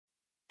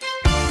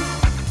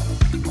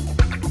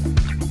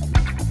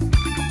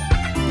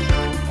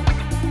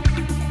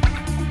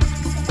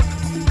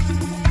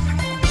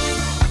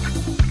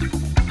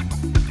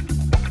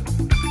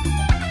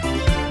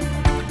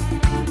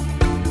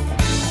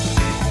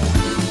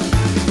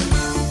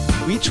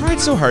We tried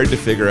so hard to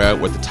figure out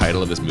what the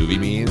title of this movie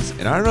means,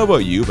 and I don't know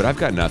about you, but I've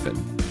got nothing.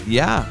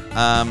 Yeah,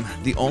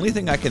 the only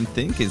thing I can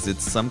think is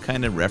it's some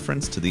kind of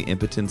reference to the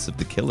impotence of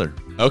the killer.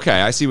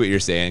 Okay, I see what you're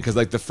saying, because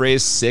like the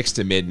phrase 6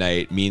 to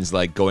midnight means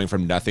like going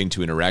from nothing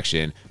to an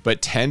erection,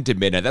 but 10 to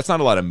midnight, that's not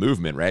a lot of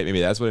movement, right? Maybe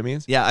that's what it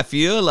means? Yeah, I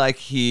feel like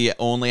he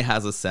only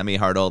has a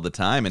semi-hard all the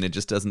time, and it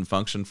just doesn't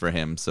function for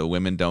him, so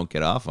women don't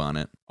get off on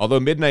it. Although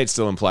midnight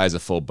still implies a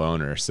full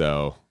boner,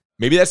 so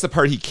maybe that's the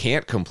part he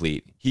can't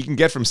complete. He can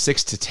get from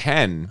 6 to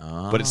 10,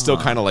 but it's still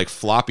kind of like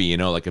floppy, you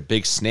know, like a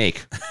big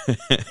snake.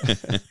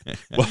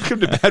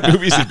 Welcome to Bad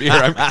Movies and Beer.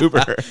 I'm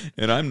Cooper.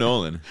 And I'm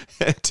Nolan.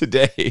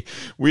 Today,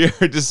 we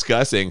are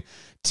discussing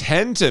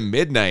 10 to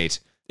Midnight,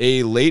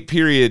 a late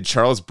period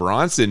Charles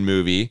Bronson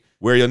movie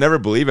where you'll never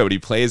believe it, but he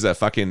plays a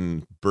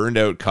fucking burned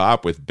out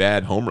cop with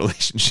bad home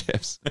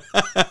relationships.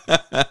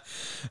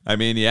 I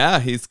mean, yeah,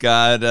 he's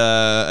got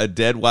a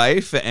dead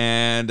wife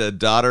and a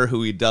daughter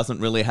who he doesn't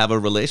really have a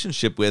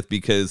relationship with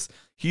because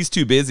he's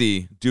too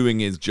busy doing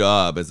his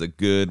job as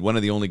one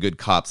of the only good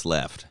cops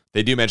left.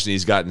 They do mention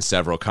he's gotten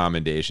several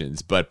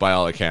commendations, but by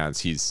all accounts,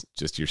 he's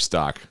just your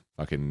stock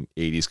fucking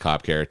 80s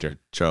cop character.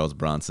 Charles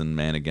Bronson,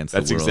 man against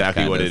the world. That's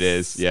exactly what it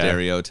is. Yeah.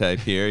 Stereotype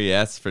here,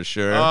 yes, for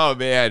sure. Oh,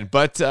 man.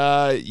 But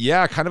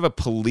yeah, kind of a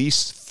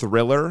police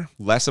thriller,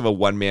 less of a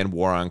one-man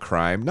war on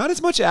crime. Not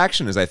as much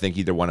action as I think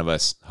either one of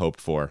us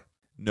hoped for.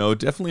 No,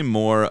 definitely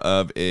more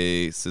of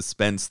a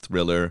suspense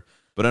thriller,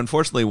 but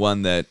unfortunately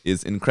one that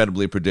is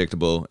incredibly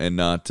predictable and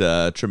not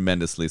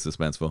tremendously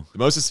suspenseful. The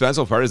most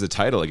suspenseful part is the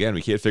title. Again,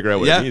 we can't figure out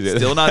what it means.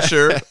 Still not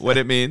sure what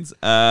it means.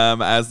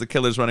 As the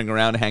killer's running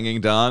around hanging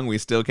dong, we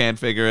still can't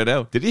figure it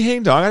out. Did he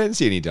hang dong? I didn't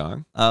see any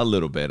dong. A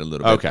little bit.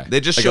 Okay. They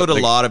just showed a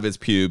lot of his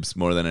pubes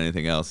more than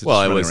anything else.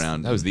 Well,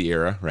 that was the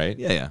era, right?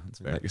 Yeah. That's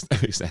fair.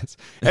 That makes sense.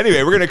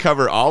 Anyway, we're going to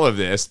cover all of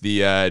this,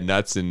 the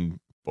nuts and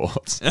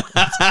bolts. But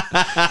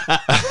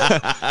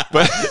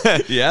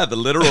yeah, the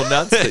literal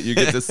nuts that you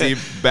get to see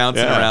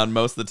bouncing around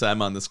most of the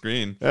time on the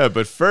screen.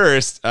 But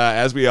first,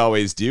 as we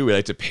always do, we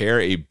like to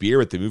pair a beer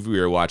with the movie we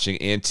were watching.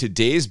 And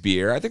today's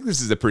beer, I think this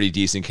is a pretty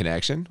decent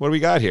connection. What do we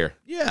got here?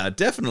 Yeah,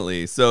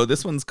 definitely. So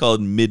this one's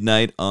called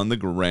Midnight on the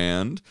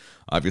Grand.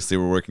 Obviously,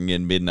 we're working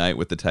in midnight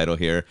with the title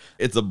here.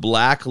 It's a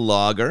black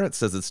lager. It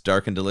says it's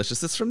dark and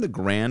delicious. It's from the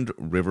Grand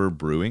River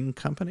Brewing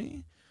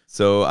Company.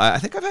 So I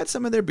think I've had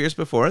some of their beers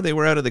before. They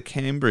were out of the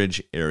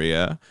Cambridge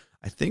area.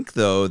 I think,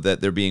 though,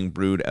 that they're being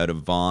brewed out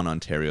of Vaughan,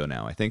 Ontario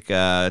now. I think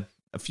a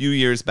few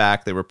years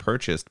back they were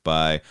purchased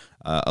by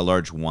a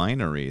large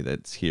winery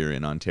that's here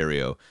in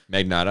Ontario.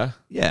 Magnata?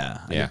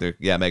 Yeah.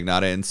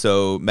 Magnata. And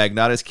so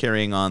Magnata's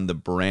carrying on the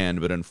brand,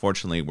 but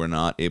unfortunately we're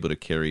not able to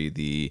carry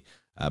the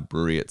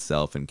brewery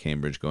itself in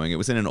Cambridge going. It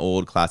was in an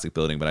old classic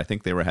building, but I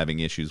think they were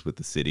having issues with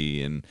the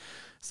city and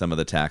some of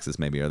the taxes,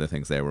 maybe other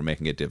things there were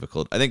making it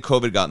difficult. I think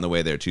COVID got in the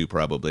way there too,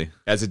 probably.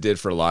 As it did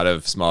for a lot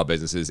of small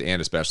businesses,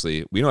 and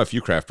especially, we know a few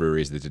craft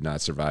breweries that did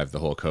not survive the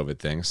whole COVID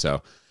thing.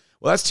 So,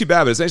 well, that's too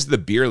bad, but it's nice that the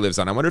beer lives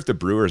on. I wonder if the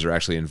brewers are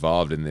actually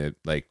involved in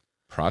the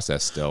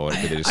process still, or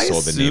if they just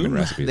sold the name and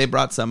recipes. They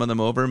brought some of them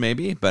over,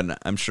 maybe, but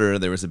I'm sure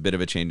there was a bit of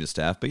a change of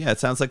staff. But yeah,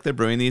 it sounds like they're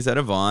brewing these out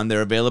of Vaughan.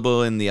 They're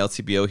available in the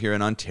LCBO here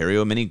in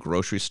Ontario, many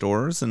grocery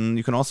stores, and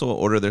you can also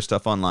order their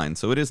stuff online.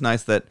 So it is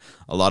nice that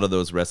a lot of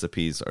those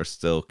recipes are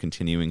still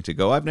continuing to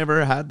go. I've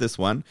never had this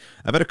one.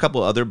 I've had a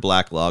couple other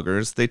black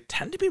lagers. They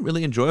tend to be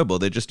really enjoyable.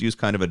 They just use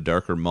kind of a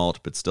darker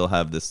malt, but still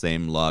have the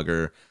same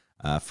lager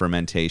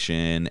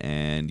fermentation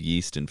and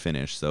yeast and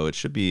finish. So it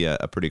should be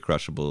a pretty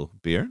crushable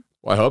beer.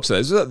 Well, I hope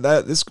so.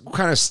 This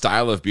kind of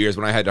style of beers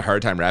when I had a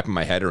hard time wrapping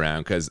my head around,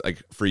 because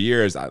like for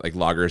years, like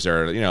lagers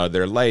are,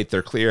 they're light,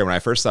 they're clear. When I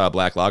first saw a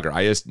black lager,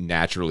 I just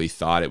naturally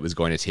thought it was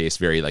going to taste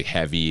very like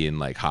heavy and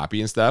like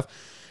hoppy and stuff.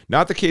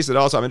 Not the case at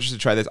all. So I'm interested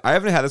to try this. I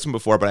haven't had this one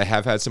before, but I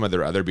have had some of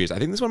their other beers. I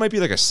think this one might be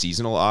like a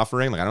seasonal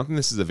offering. Like I don't think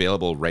this is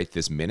available right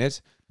this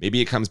minute. Maybe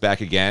it comes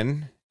back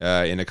again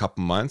in a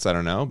couple months. I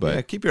don't know, but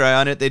yeah, keep your eye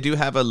on it. They do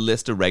have a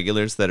list of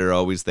regulars that are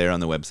always there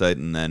on the website,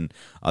 and then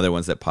other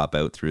ones that pop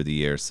out through the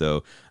year.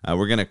 So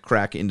we're going to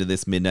crack into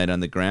this Midnight on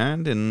the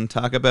Grand and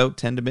talk about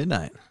 10 to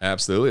Midnight.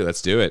 Absolutely.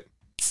 Let's do it.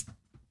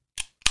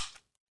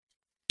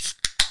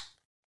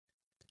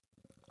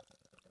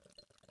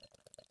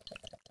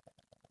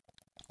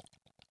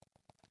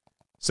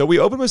 So we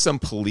open with some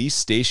police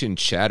station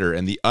chatter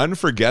and the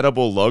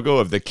unforgettable logo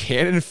of the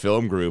Canon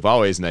Film Group.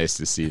 Always nice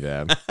to see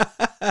them.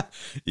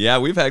 Yeah,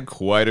 we've had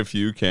quite a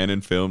few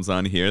Canon films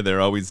on here.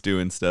 They're always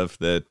doing stuff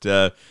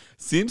that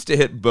seems to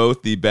hit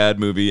both the bad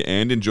movie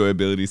and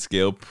enjoyability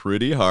scale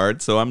pretty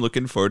hard, so I'm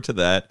looking forward to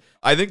that.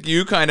 I think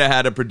you kind of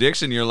had a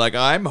prediction. You're like,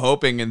 I'm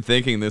hoping and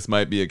thinking this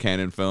might be a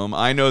Canon film.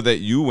 I know that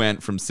you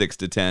went from 6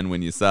 to 10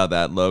 when you saw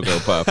that logo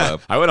pop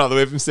up. I went all the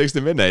way from 6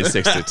 to midnight,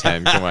 6 to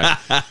 10. Come on.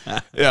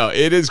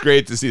 It is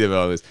great to see them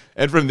all this.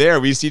 And from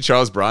there, we see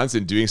Charles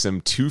Bronson doing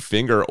some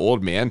two-finger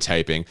old man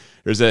typing.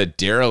 There's a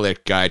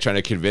derelict guy trying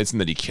to convince him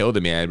that he killed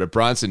a man, but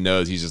Bronson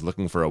knows he's just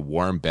looking for a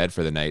warm bed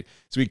for the night.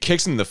 So he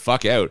kicks him the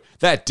fuck out.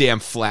 That damn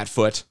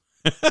flatfoot.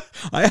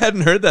 I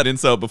hadn't heard that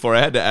insult before.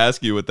 I had to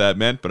ask you what that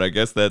meant, but I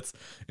guess that's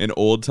an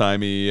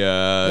old-timey...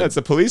 Yeah, it's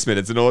a policeman.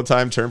 It's an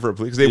old-time term for a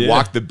police. They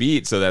walk the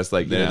beat, so that's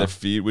like, their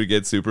feet would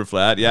get super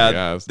flat.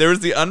 Yeah, there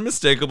was the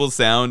unmistakable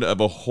sound of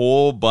a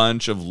whole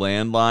bunch of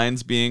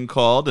landlines being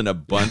called and a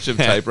bunch of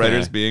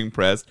typewriters being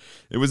pressed.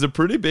 It was a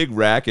pretty big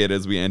racket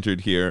as we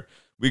entered here.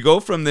 We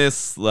go from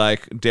this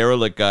like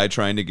derelict guy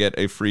trying to get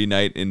a free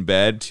night in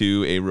bed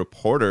to a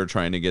reporter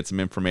trying to get some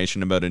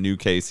information about a new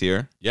case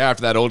here. Yeah,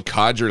 after that old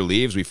codger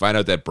leaves, we find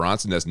out that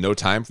Bronson has no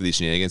time for these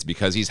shenanigans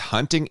because he's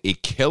hunting a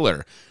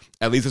killer.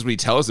 At least that's what he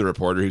tells the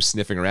reporter who's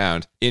sniffing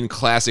around in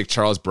classic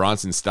Charles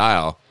Bronson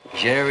style.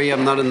 Jerry,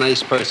 I'm not a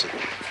nice person.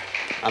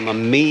 I'm a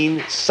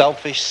mean,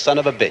 selfish son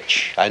of a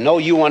bitch. I know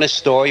you want a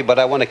story, but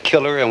I want a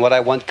killer, and what I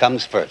want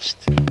comes first.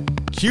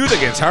 Cue the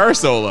guitar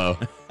solo.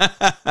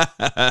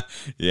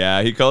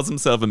 Yeah, he calls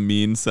himself a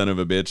mean son of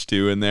a bitch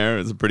too in there.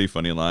 It's a pretty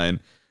funny line.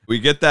 We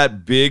get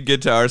that big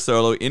guitar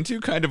solo into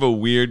kind of a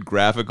weird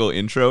graphical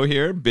intro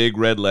here. Big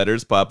red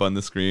letters pop on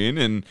the screen,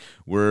 and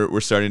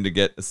we're starting to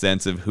get a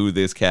sense of who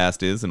this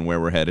cast is and where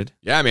we're headed.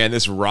 Yeah, man,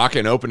 this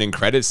rockin' opening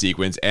credit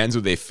sequence ends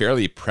with a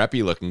fairly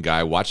preppy-looking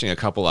guy watching a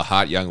couple of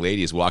hot young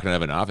ladies walking out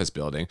of an office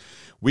building.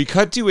 We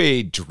cut to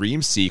a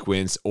dream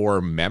sequence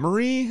or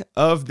memory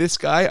of this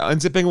guy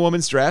unzipping a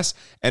woman's dress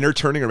and her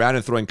turning around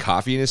and throwing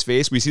coffee in his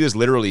face. We see this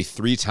literally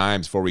 3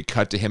 times before we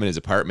cut to him in his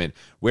apartment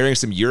wearing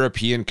some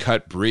European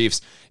cut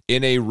briefs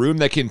in a room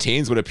that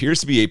contains what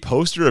appears to be a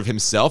poster of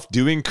himself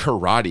doing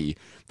karate.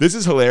 This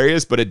is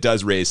hilarious, but it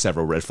does raise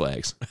several red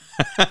flags.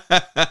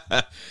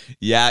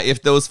 Yeah,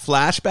 if those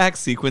flashback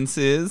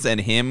sequences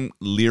and him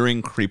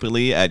leering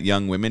creepily at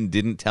young women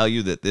didn't tell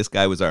you that this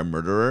guy was our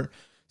murderer,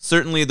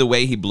 certainly the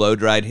way he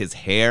blow-dried his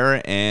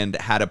hair and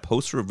had a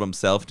poster of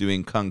himself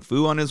doing kung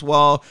fu on his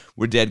wall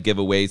were dead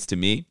giveaways to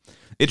me.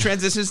 It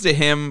transitions to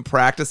him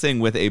practicing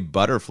with a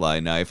butterfly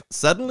knife,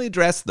 suddenly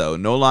dressed, though,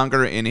 no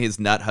longer in his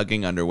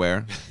nut-hugging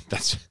underwear.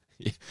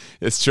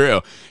 It's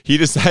true. He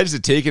decides to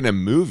take in a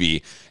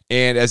movie,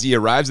 and as he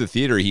arrives at the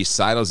theater, he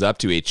sidles up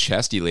to a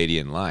chesty lady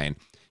in line.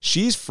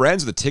 She's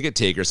friends with the ticket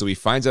taker, so he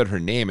finds out her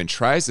name and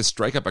tries to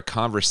strike up a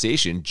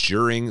conversation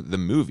during the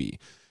movie.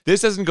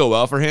 This doesn't go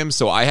well for him,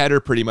 so I had her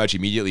pretty much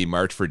immediately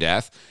marked for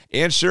death.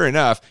 And sure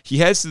enough, he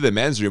heads to the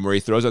men's room where he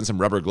throws on some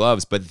rubber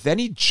gloves, but then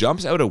he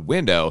jumps out a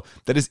window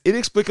that is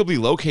inexplicably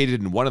located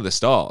in one of the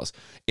stalls.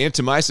 And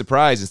to my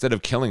surprise, instead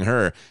of killing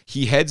her,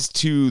 he heads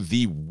to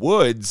the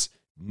woods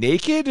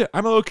naked?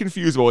 I'm a little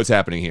confused about what's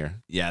happening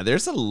here. Yeah,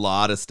 there's a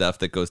lot of stuff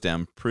that goes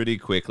down pretty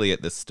quickly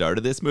at the start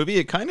of this movie.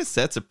 It kind of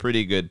sets a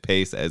pretty good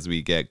pace as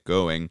we get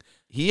going.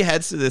 He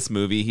heads to this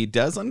movie. He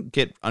does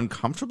get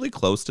uncomfortably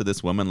close to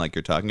this woman like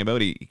you're talking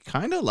about. He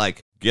kind of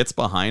like gets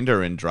behind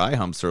her and dry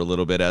humps her a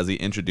little bit as he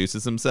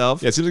introduces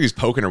himself. Yeah, it seems like he's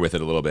poking her with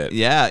it a little bit.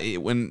 Yeah,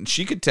 when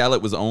she could tell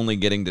it was only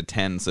getting to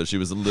 10, so she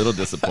was a little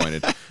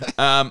disappointed.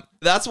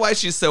 That's why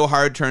she's so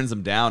hard turns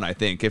him down, I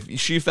think. If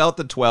she felt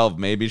the 12,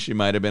 maybe she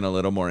might have been a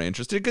little more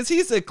interested because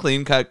he's a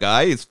clean-cut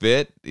guy. He's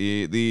fit.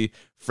 The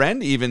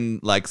friend even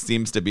like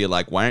seems to be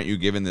like, why aren't you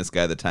giving this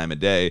guy the time of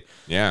day?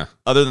 Yeah.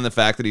 Other than the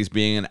fact that he's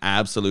being an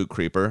absolute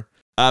creeper.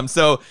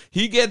 So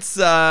he gets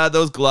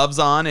those gloves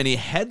on and he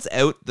heads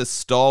out the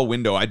stall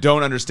window. I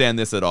don't understand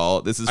this at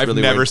all. This is I've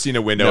really never weird. seen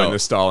a window in the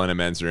stall in a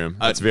men's room.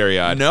 That's very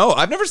odd. No,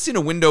 I've never seen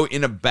a window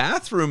in a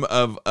bathroom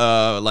of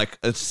like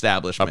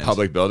establishment. A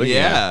public building?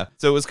 Yeah.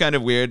 So it was kind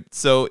of weird.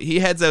 So he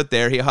heads out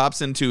there. He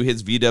hops into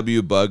his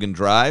VW Bug and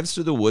drives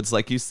through the woods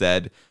like you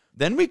said.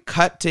 Then we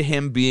cut to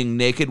him being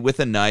naked with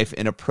a knife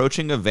and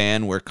approaching a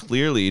van where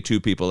clearly 2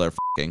 people are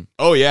f***ing.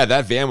 Oh, yeah,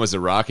 that van was a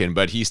rockin',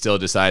 but he still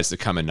decides to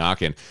come a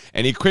knockin'.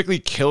 And he quickly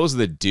kills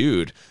the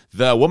dude.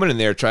 The woman in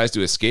there tries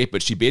to escape,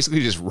 but she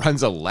basically just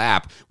runs a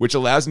lap, which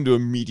allows him to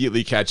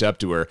immediately catch up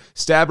to her,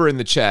 stab her in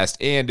the chest,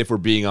 and if we're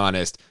being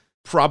honest,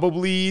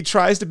 probably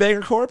tries to bang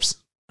her corpse.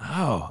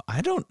 Oh,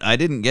 I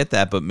didn't get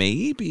that, but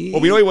maybe.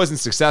 Well, we know he wasn't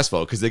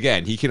successful because,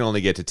 again, he can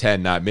only get to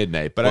 10, not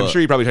midnight. But I'm sure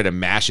he probably tried to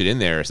mash it in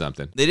there or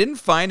something. They didn't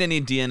find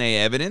any DNA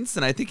evidence,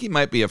 and I think he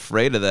might be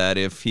afraid of that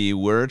if he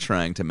were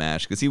trying to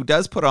mash because he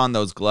does put on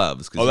those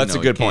gloves. Oh, that's a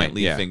good point.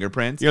 Leave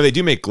fingerprints. You know, they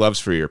do make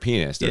gloves for your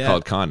penis. They're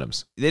called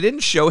condoms. They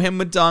didn't show him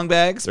with dong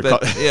bags,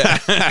 but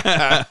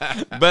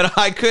but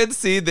I could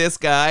see this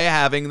guy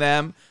having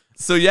them.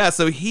 So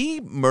he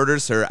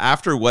murders her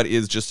after what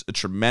is just a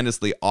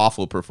tremendously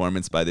awful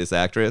performance by this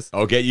actress.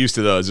 Oh, get used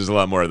to those. There's a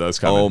lot more of those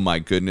coming. Oh, my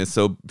goodness.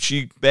 So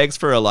she begs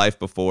for her life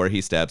before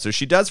he stabs her.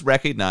 She does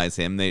recognize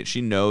him.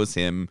 She knows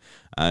him.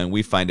 And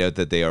we find out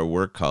that they are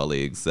work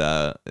colleagues.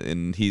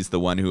 And he's the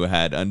one who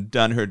had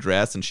undone her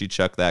dress, and she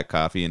chucked that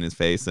coffee in his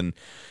face. And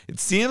it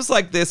seems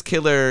like this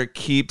killer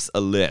keeps a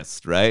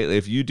list, right?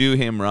 If you do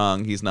him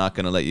wrong, he's not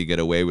going to let you get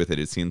away with it.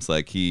 It seems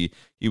like he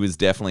was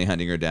definitely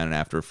hunting her down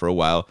after her for a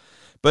while.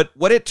 But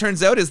what it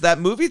turns out is that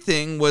movie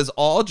thing was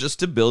all just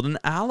to build an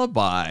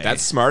alibi.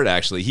 That's smart,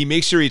 actually. He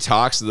makes sure he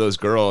talks to those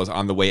girls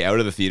on the way out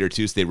of the theater,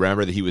 too, so they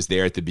remember that he was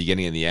there at the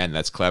beginning and the end.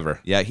 That's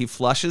clever. Yeah, he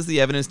flushes the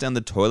evidence down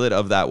the toilet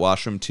of that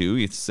washroom, too.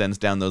 He sends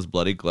down those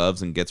bloody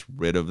gloves and gets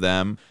rid of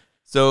them.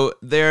 So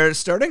they're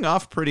starting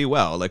off pretty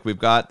well. Like, we've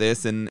got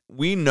this, and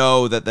we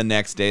know that the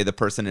next day the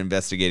person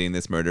investigating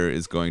this murder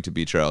is going to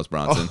be Charles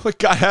Bronson. Oh my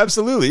God,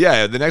 absolutely.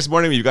 Yeah, the next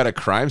morning you've got a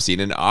crime scene,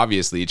 and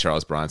obviously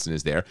Charles Bronson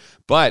is there.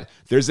 But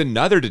there's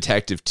another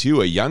detective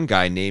too, a young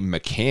guy named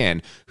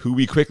McCann, who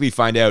we quickly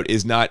find out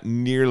is not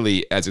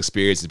nearly as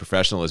experienced and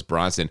professional as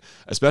Bronson,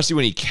 especially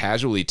when he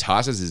casually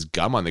tosses his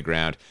gum on the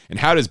ground. And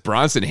how does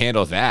Bronson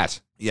handle that?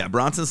 Yeah,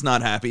 Bronson's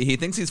not happy. He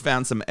thinks he's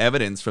found some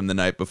evidence from the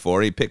night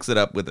before. He picks it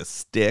up with a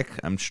stick.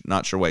 I'm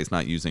not sure why he's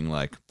not using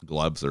like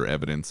gloves or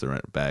evidence or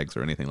bags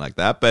or anything like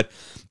that. But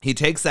he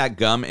takes that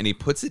gum and he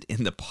puts it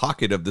in the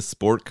pocket of the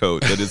sport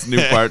coat that his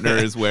new partner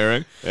is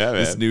wearing,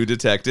 this new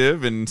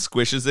detective, and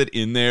squishes it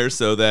in there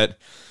so that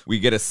we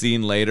get a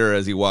scene later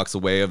as he walks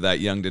away of that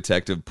young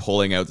detective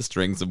pulling out the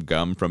strings of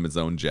gum from his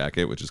own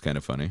jacket, which is kind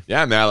of funny.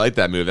 Yeah, man, I like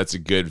that move. That's a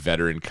good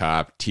veteran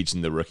cop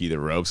teaching the rookie the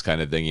ropes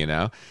kind of thing, you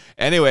know?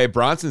 Anyway,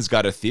 Bronson's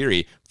got a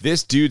theory.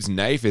 This dude's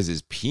knife is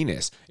his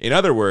penis. In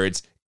other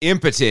words,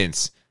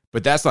 impotence.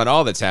 But that's not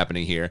all that's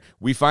happening here.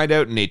 We find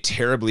out in a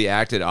terribly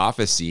acted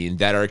office scene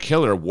that our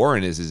killer,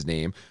 Warren is his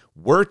name,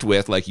 worked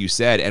with, like you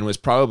said, and was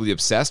probably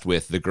obsessed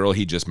with the girl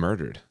he just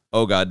murdered.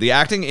 Oh, God. The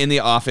acting in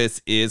The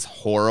Office is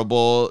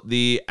horrible.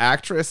 The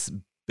actress,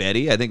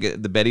 Betty, I think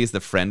the Betty is the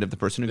friend of the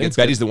person who gets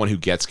Betty's the one who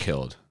gets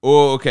killed.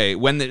 Oh, okay.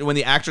 When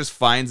the actress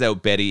finds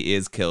out Betty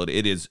is killed,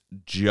 it is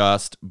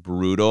just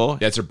brutal.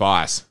 That's her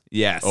boss.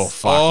 Yes. Oh,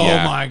 fuck,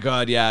 yeah. Oh, my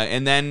God, yeah.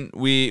 And then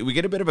we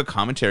get a bit of a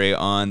commentary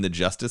on the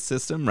justice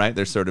system, right?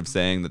 They're sort of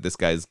saying that this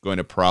guy's going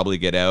to probably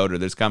get out, or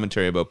there's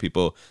commentary about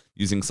people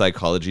using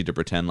psychology to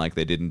pretend like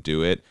they didn't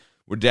do it.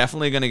 We're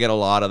definitely going to get a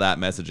lot of that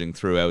messaging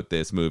throughout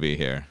this movie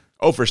here.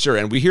 Oh, for sure.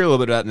 And we hear a little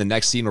bit about it in the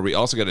next scene where we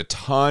also get a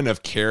ton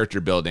of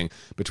character building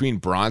between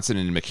Bronson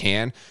and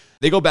McCann.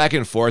 They go back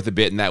and forth a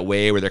bit in that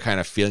way where they're kind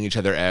of feeling each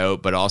other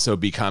out, but also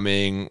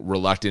becoming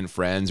reluctant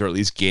friends or at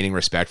least gaining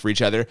respect for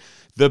each other.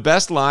 The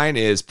best line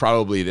is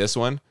probably this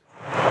one.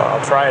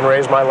 I'll try and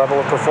raise my level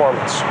of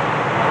performance.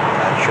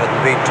 That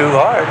shouldn't be too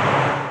hard.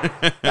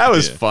 That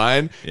was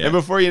fun. Yeah. And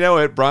before you know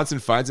it, Bronson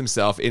finds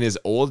himself in his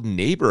old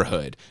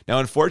neighborhood. Now,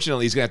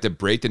 unfortunately, he's going to have to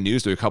break the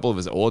news to a couple of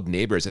his old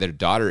neighbors that their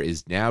daughter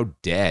is now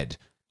dead.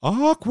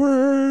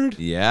 Awkward.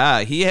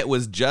 Yeah, he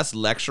was just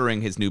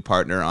lecturing his new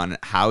partner on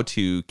how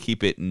to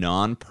keep it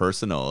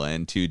non-personal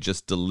and to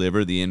just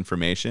deliver the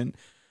information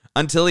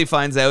until he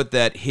finds out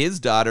that his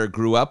daughter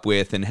grew up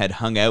with and had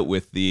hung out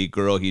with the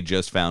girl he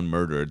just found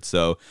murdered.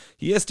 So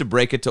he has to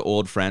break it to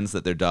old friends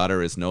that their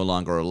daughter is no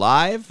longer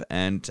alive,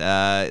 and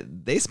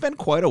they spend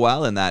quite a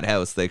while in that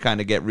house. They kind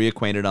of get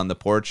reacquainted on the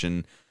porch,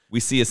 and we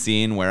see a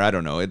scene where, I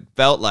don't know, it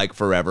felt like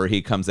forever.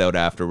 He comes out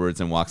afterwards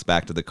and walks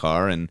back to the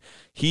car, and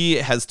he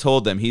has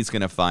told them he's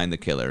going to find the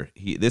killer.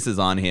 This is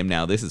on him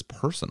now. This is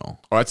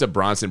personal. Oh, that's a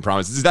Bronson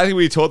promise. This is exactly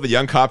what he told the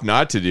young cop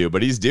not to do,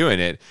 but he's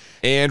doing it.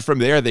 And from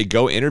there, they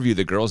go interview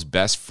the girl's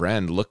best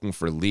friend looking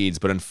for leads.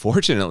 But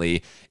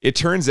unfortunately, it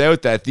turns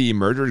out that the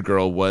murdered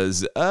girl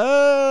was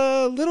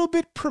a little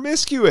bit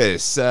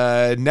promiscuous.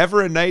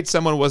 Never a night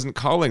someone wasn't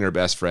calling, her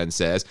best friend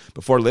says,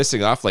 before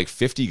listing off like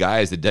 50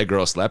 guys the dead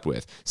girl slept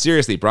with.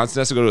 Seriously, Bronson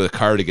has to go to the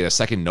car to get a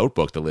second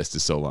notebook. The list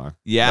is so long.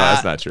 Yeah. No,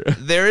 that's not true.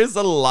 There is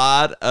a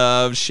lot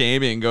of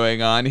shaming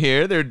going on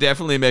here. They're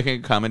definitely making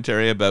a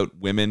commentary about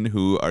women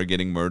who are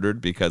getting murdered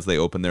because they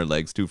open their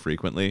legs too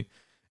frequently.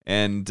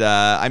 And,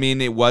 I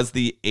mean, it was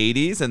the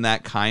 80s, and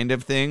that kind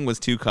of thing was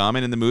too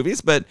common in the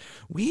movies, but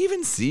we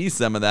even see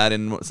some of that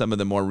in some of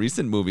the more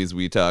recent movies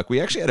we talk.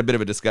 We actually had a bit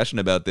of a discussion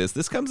about this.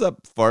 This comes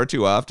up far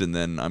too often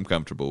than I'm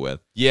comfortable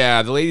with.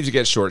 Yeah, the ladies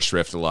get short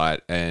shrift a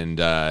lot, and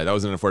that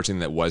was an unfortunate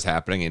thing that was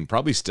happening and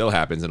probably still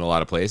happens in a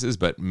lot of places.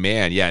 But,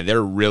 man, yeah,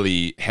 they're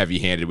really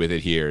heavy-handed with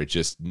it here,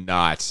 just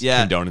not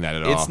condoning that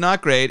at all. It's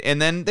not great. And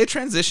then they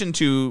transition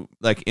to,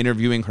 like,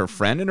 interviewing her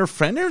friend, and her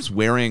friend is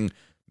wearing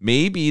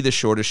maybe the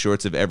shortest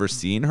shorts I've ever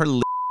seen. Her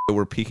lips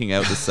were peeking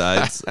out the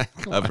sides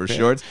of her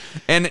shorts.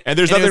 And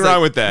there's nothing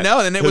wrong with that.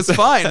 No, and it was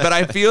fine. But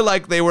I feel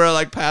like they were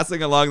like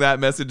passing along that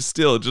message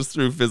still just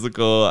through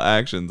physical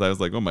actions. I was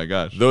like, oh my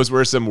gosh. Those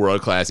were some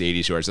world-class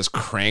 80s shorts, just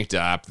cranked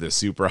up, the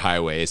super high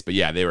waist. But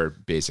yeah, they were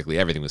basically,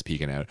 everything was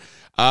peeking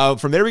out.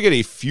 From there, we get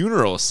a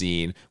funeral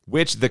scene,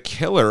 which the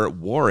killer,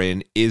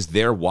 Warren, is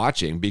there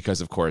watching because,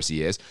 of course,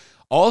 he is.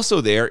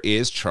 Also there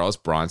is Charles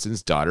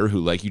Bronson's daughter, who,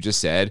 like you just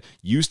said,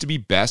 used to be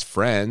best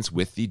friends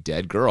with the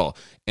dead girl.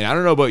 And I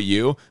don't know about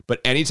you, but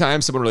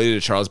anytime someone related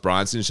to Charles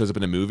Bronson shows up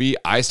in a movie,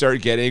 I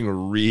start getting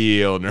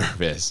real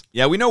nervous.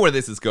 Yeah, we know where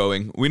this is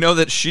going. We know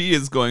that she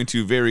is going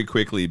to very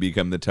quickly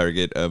become the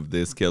target of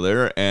this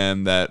killer,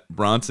 and that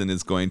Bronson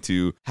is going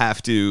to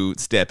have to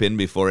step in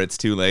before it's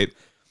too late.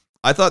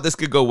 I thought this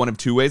could go one of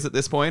two ways at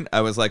this point.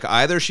 I was like,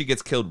 either she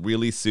gets killed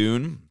really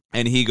soon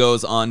and he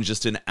goes on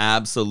just an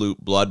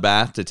absolute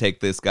bloodbath to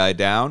take this guy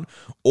down,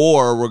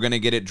 or we're going to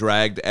get it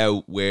dragged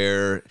out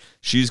where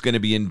she's going to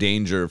be in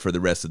danger for the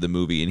rest of the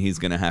movie and he's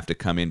going to have to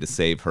come in to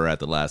save her at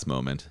the last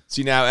moment.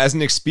 See, now, as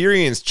an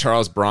experienced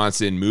Charles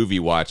Bronson movie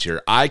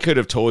watcher, I could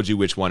have told you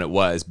which one it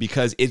was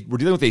because we're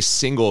dealing with a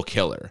single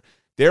killer.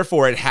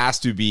 Therefore, it has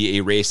to be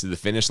a race to the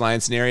finish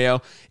line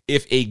scenario.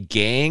 If a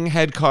gang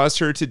had caused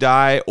her to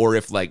die, or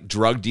if like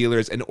drug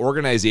dealers, an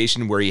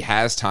organization where he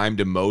has time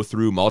to mow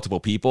through multiple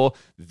people,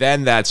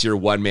 then that's your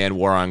one-man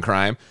war on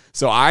crime.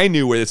 So I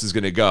knew where this was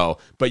going to go.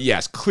 But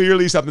yes,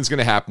 clearly something's going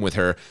to happen with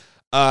her.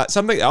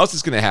 Something else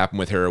that's going to happen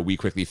with her, we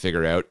quickly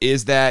figure out,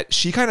 is that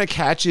she kind of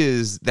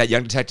catches that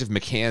young detective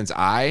McCann's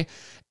eye.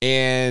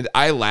 And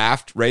I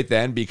laughed right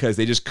then because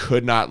they just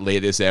could not lay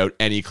this out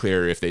any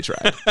clearer if they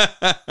tried.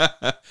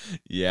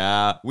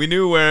 Yeah, we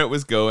knew where it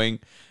was going.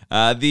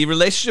 The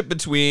relationship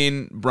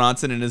between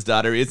Bronson and his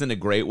daughter isn't a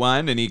great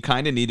one, and he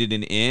kind of needed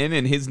an in,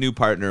 and his new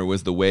partner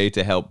was the way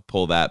to help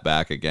pull that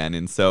back again.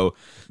 And so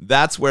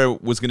that's where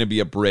it was going to be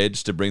a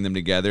bridge to bring them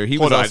together.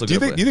 Hold on. Do you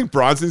think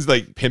Bronson's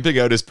like pimping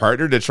out his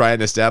partner to try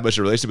and establish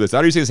a relationship with his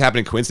daughter? Or do you think it's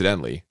happening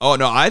coincidentally? Oh,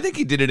 no, I think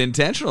he did it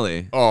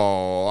intentionally.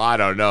 Oh, I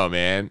don't know,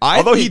 man.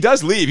 Although he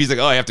does leave. He's like,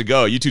 oh, I have to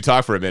go. You two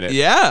talk for a minute.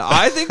 Yeah,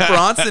 I think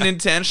Bronson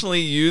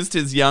intentionally used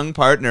his young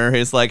partner,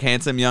 his like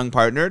handsome young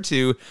partner,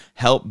 to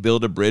help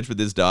build a bridge with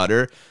his daughter.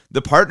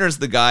 The partner's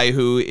the guy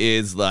who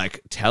is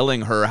like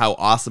telling her how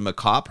awesome a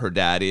cop her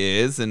dad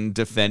is and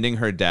defending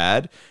her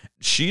dad.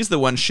 She's the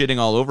one shitting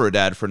all over her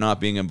dad for not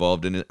being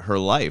involved in her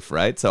life,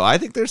 right? So I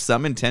think there's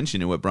some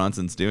intention in what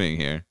Bronson's doing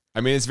here. I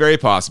mean, it's very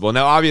possible.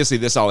 Now, obviously,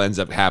 this all ends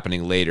up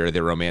happening later,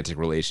 their romantic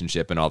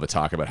relationship and all the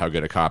talk about how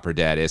good a cop her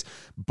dad is.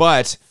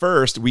 But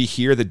first, we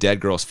hear the dead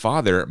girl's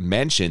father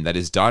mention that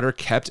his daughter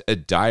kept a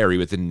diary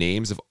with the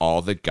names of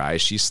all the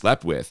guys she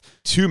slept with.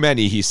 Too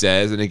many, he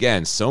says. And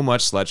again, so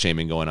much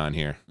slut-shaming going on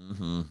here.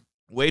 Mm-hmm.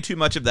 Way too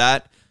much of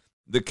that.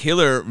 The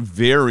killer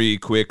very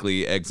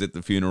quickly exits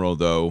the funeral,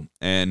 though,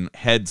 and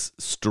heads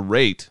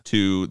straight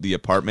to the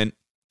apartment.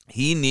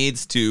 He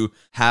needs to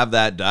have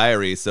that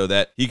diary so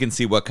that he can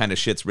see what kind of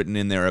shit's written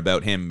in there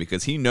about him,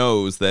 because he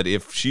knows that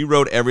if she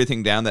wrote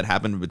everything down that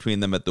happened between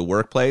them at the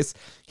workplace,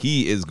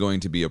 he is going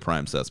to be a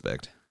prime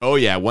suspect. Oh,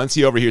 yeah. Once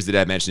he overhears the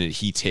dad mention it,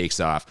 he takes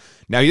off.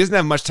 Now, he doesn't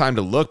have much time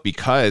to look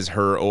because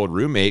her old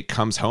roommate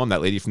comes home,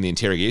 that lady from the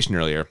interrogation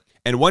earlier.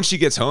 And once she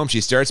gets home, she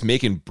starts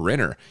making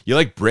Brinner. You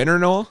like Brinner,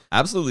 Noel?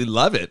 Absolutely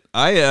love it.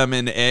 I am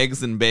an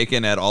eggs and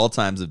bacon at all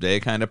times of day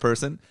kind of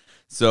person.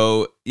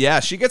 So, yeah,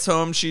 she gets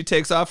home. She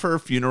takes off her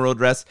funeral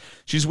dress.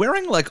 She's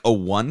wearing like a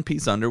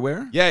one-piece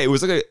underwear. Yeah, it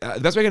was like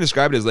that's what I can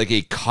describe it as, like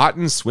a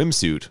cotton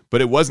swimsuit. But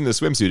it wasn't a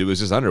swimsuit. It was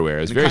just underwear.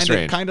 It was very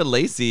strange. Kind of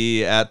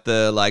lacy at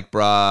the like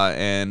bra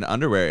and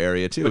underwear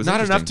area, too. But not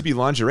enough to be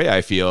lingerie,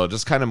 I feel.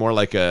 Just kind of more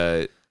like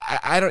a...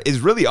 I don't. It's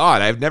really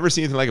odd. I've never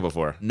seen anything like it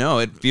before. No,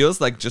 it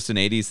feels like just an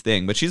 80s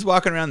thing. But she's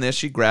walking around this.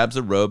 She grabs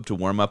a robe to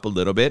warm up a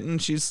little bit,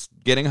 and she's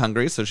getting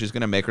hungry, so she's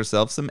going to make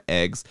herself some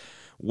eggs.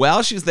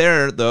 While she's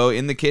there, though,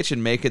 in the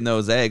kitchen making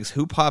those eggs,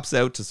 who pops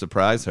out to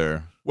surprise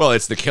her? Well,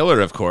 it's the killer,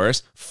 of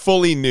course.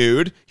 Fully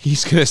nude.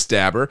 He's going to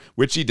stab her,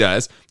 which he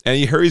does. And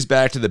he hurries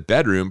back to the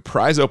bedroom,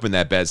 pries open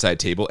that bedside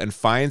table, and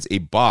finds a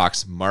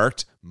box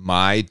marked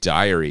My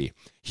Diary.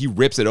 He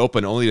rips it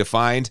open only to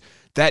find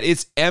that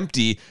it's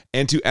empty.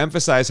 And to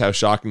emphasize how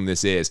shocking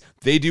this is,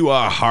 they do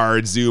a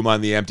hard zoom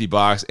on the empty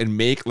box and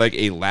make like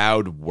a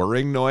loud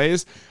whirring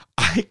noise.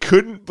 I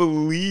couldn't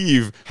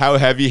believe how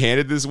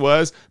heavy-handed this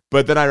was,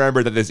 but then I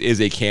remember that this is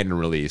a canon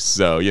release,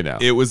 so, you know.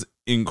 It was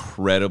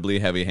incredibly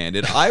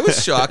heavy-handed. I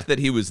was shocked that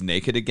he was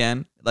naked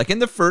again. Like, in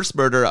the first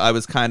murder, I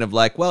was kind of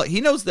like, well, he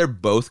knows they're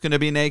both going to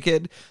be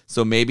naked,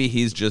 so maybe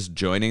he's just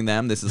joining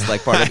them. This is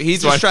like part of it. He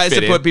just tries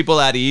to put people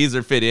at ease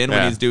or fit in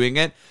when he's doing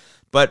it.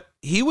 But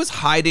he was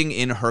hiding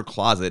in her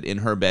closet in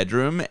her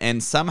bedroom,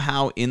 and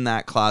somehow in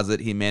that closet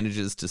he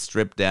manages to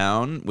strip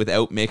down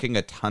without making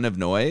a ton of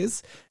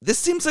noise. This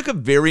seems like a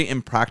very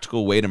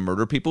impractical way to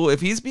murder people.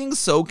 If he's being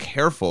so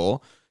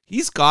careful,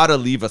 he's got to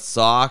leave a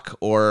sock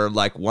or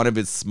like one of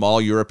his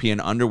small European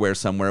underwear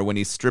somewhere when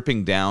he's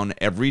stripping down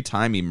every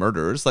time he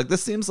murders. Like,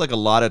 this seems like a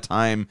lot of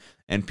time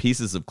and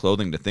pieces of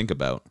clothing to think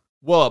about.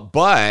 Well,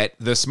 but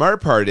the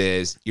smart part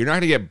is you're not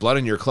going to get blood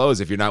on your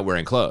clothes if you're not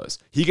wearing clothes.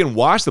 He can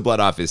wash the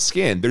blood off his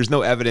skin. There's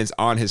no evidence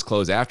on his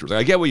clothes afterwards. Like,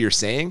 I get what you're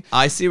saying.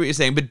 I see what you're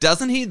saying. But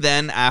doesn't he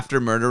then, after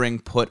murdering,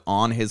 put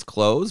on his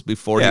clothes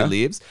before he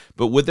leaves?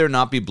 But would there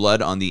not be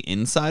blood on the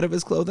inside of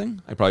his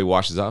clothing? I probably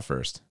washes off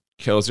first.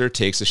 Kills her,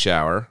 takes a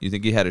shower. You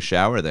think he had a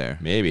shower there?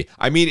 Maybe.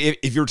 I mean,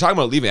 if you're talking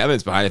about leaving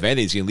evidence behind, if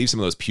anything, he's going to leave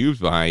some of those pubes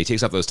behind. He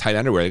takes off those tight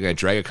underwear. They're going to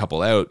drag a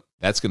couple out.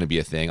 That's going to be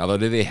a thing. Although,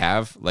 did they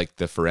have like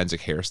the forensic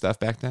hair stuff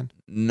back then?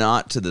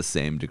 Not to the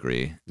same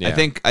degree. Yeah. I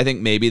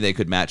think maybe they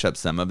could match up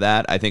some of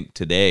that. I think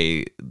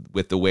today,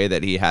 with the way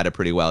that he had a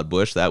pretty wild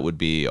bush, that would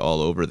be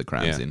all over the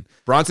crime scene.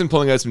 Bronson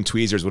pulling out some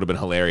tweezers would have been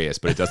hilarious,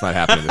 but it does not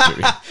happen in this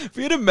movie. If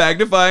he had a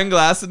magnifying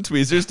glass and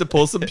tweezers to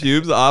pull some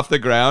pubes off the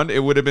ground,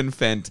 it would have been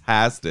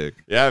fantastic.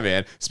 Yeah,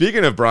 man.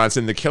 Speaking of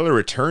Bronson, the killer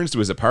returns to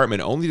his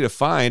apartment only to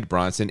find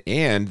Bronson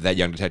and that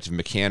young detective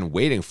McCann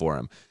waiting for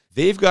him.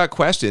 They've got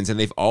questions, and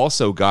they've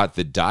also got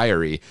the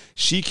diary.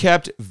 She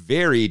kept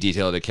very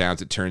detailed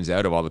accounts, it turns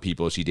out, of all the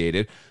people she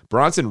dated.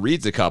 Bronson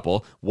reads a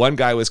couple. One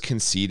guy was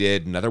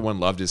conceited, another one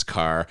loved his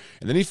car,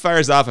 and then he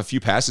fires off a few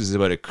passages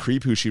about a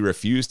creep who she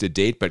refused to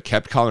date but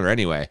kept calling her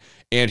anyway.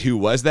 And who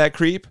was that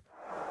creep?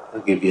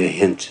 I'll give you a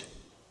hint.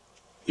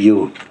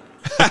 You.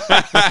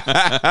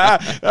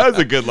 That was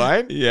a good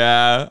line.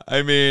 Yeah,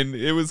 I mean,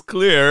 it was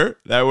clear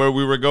that where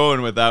we were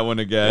going with that one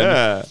again.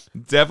 Yeah.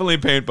 Definitely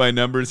paint by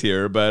numbers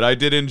here, but I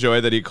did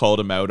enjoy that he called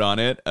him out on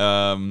it,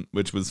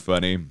 which was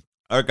funny.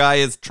 Our guy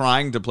is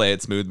trying to play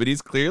it smooth, but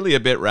he's clearly a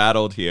bit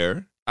rattled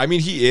here. I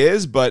mean, he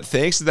is, but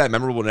thanks to that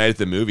memorable night at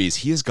the movies,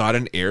 he has got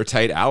an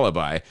airtight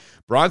alibi.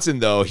 Bronson,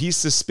 though, he's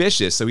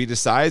suspicious, so he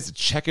decides to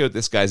check out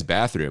this guy's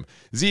bathroom.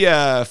 Does he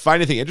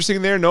find anything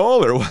interesting there,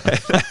 Noel, or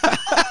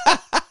what?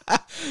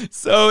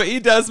 So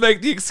he does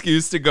make the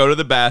excuse to go to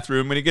the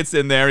bathroom. When he gets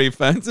in there, he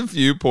finds a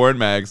few porn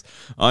mags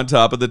on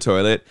top of the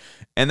toilet.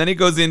 And then he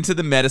goes into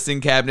the medicine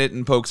cabinet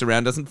and pokes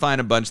around, doesn't find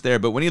a bunch there.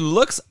 But when he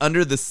looks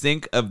under the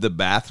sink of the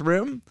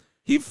bathroom,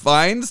 he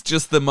finds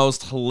just the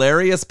most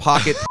hilarious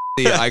pocket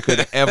I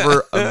could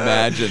ever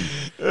imagine.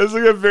 It's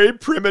like a very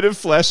primitive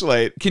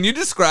fleshlight. Can you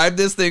describe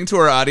this thing to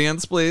our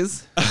audience,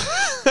 please?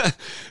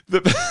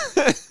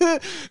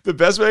 The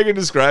best way I can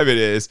describe it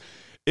is,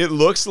 it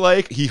looks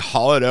like he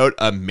hollowed out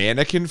a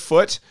mannequin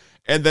foot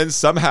and then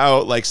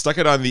somehow like stuck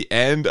it on the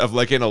end of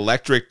like an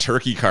electric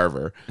turkey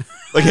carver.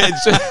 Like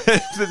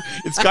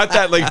it's got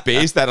that like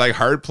base, that like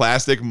hard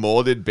plastic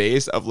molded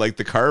base of like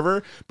the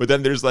carver, but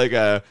then there's like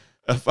a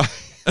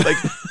like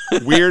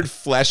weird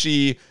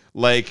fleshy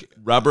like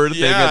rubber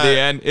thing at the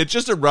end. It's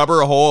just a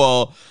rubber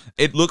hole.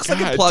 It looks like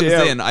it plugs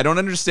in. I don't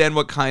understand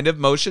what kind of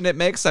motion it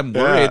makes. I'm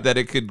worried that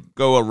it could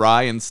go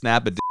awry and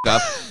snap a dick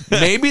up.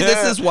 Maybe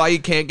this is why he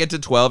can't get to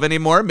 12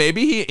 anymore.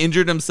 Maybe he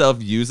injured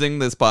himself using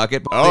this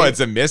pocket. Oh,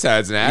 it's a mishap.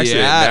 It's an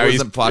accident. Yeah, now it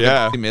was a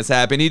pocket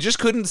mishap, and he just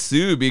couldn't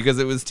sue because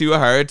it was too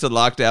hard to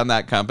lock down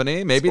that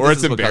company. Maybe or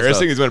it's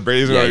embarrassing. He's going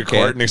to go to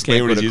court and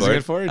explain what he's using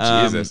it for.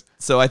 Jesus.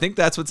 So I think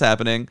that's what's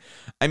happening.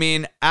 I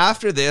mean,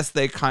 after this,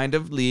 they kind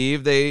of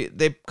leave. They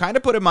kind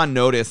of put him on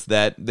notice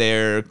that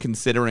they're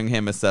considering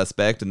him a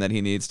suspect and that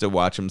he needs to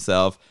watch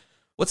himself.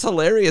 What's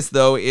hilarious,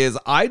 though, is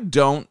I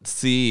don't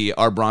see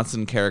our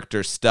Bronson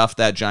character stuff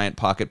that giant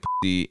pocket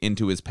pussy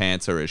into his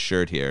pants or his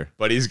shirt here.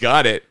 But he's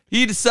got it.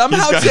 He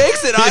somehow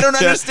takes it. I don't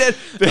understand.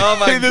 Oh,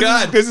 my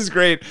God. This is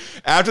great.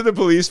 After the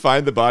police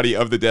find the body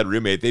of the dead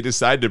roommate, they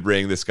decide to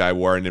bring this guy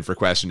Warren in for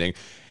questioning.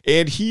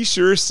 And he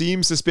sure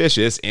seems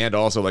suspicious and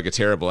also like a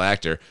terrible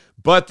actor.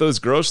 But those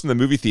girls from the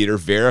movie theater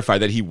verify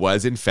that he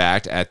was, in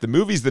fact, at the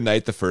movies the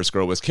night the first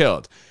girl was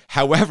killed.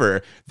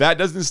 However, that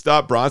doesn't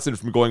stop Bronson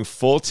from going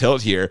full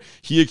tilt here.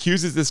 He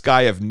accuses this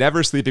guy of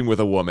never sleeping with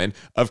a woman,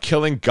 of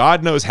killing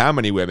God knows how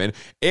many women,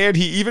 and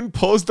he even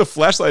pulls the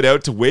fleshlight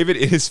out to wave it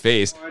in his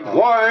face.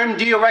 Warren,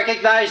 do you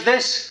recognize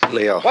this?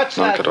 Leo, what's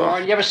knock that, it off.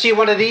 Warren? You ever seen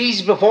one of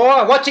these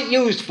before? What's it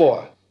used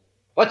for?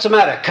 What's the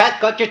matter?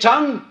 Cat got your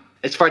tongue?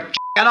 It's for jacking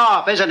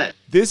off, isn't it?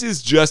 This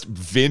is just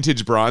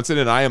vintage Bronson,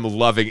 and I am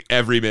loving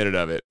every minute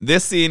of it.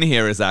 This scene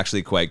here is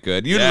actually quite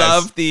good. You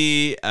love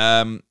the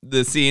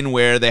scene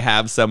where they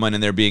have someone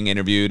and they're being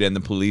interviewed and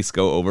the police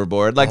go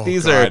overboard. Like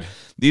these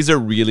are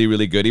really,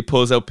 really good. He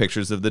pulls out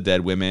pictures of the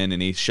dead women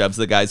and he shoves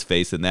the guy's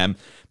face in them.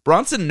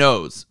 Bronson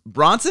knows.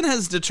 Bronson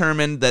has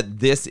determined that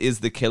this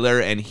is the killer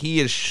and he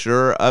is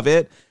sure of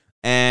it.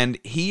 And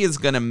he is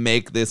going to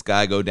make this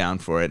guy go down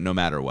for it no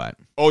matter what.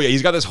 Oh, yeah.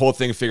 He's got this whole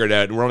thing figured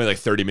out. And we're only like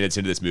 30 minutes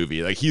into this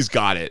movie. Like, he's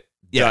got it.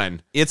 Yeah,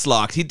 done. It's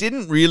locked. He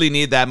didn't really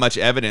need that much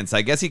evidence.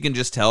 I guess he can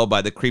just tell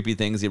by the creepy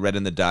things he read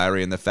in the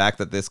diary and the fact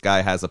that this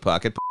guy has a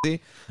pocket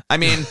pussy. I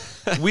mean,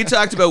 we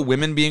talked about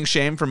women being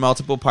shamed for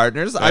multiple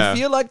partners. Yeah. I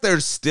feel like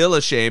there's still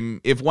a shame.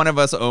 If one of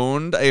us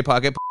owned a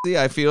pocket pussy,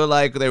 I feel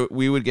like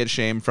we would get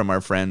shamed from our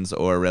friends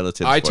or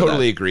relatives. I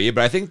totally agree.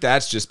 But I think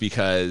that's just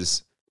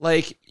because...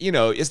 Like, you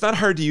know, it's not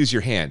hard to use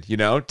your hand, you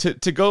know,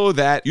 to go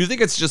that. You think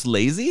it's just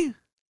lazy?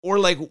 Or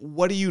like,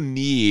 what do you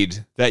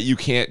need that you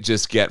can't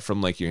just get from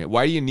like your hand?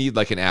 Why do you need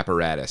like an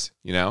apparatus,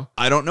 you know?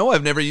 I don't know.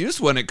 I've never used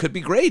one. It could be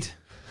great.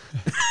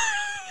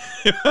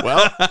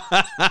 Well,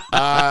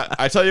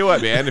 I tell you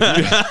what, man,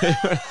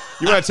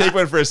 if you want to take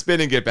one for a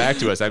spin and get back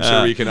to us, I'm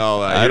sure we can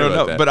all I don't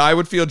know, that. But I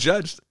would feel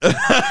judged.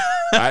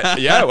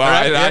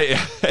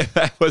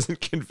 That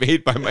wasn't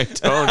conveyed by my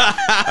tone.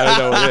 I don't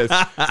know what it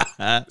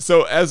is.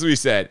 So as we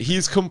said,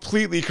 he's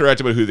completely correct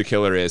about who the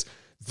killer is.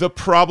 The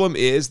problem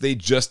is they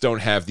just don't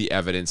have the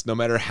evidence, no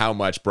matter how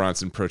much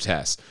Bronson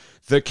protests.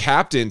 The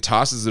captain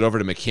tosses it over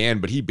to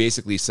McCann, but he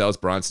basically sells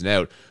Bronson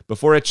out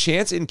before a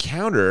chance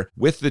encounter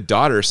with the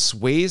daughter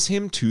sways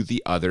him to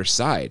the other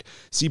side.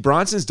 See,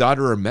 Bronson's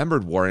daughter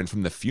remembered Warren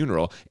from the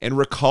funeral and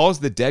recalls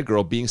the dead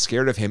girl being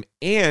scared of him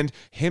and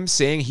him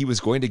saying he was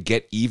going to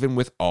get even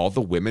with all the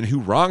women who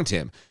wronged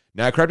him.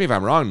 Now, correct me if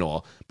I'm wrong,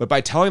 Noel, but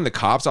by telling the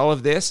cops all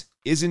of this,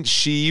 isn't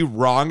she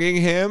wronging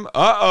him?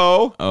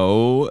 Uh-oh.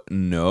 Oh,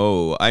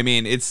 no. I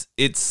mean,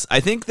 I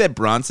think that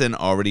Bronson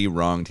already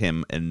wronged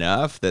him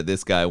enough that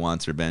this guy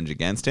wants revenge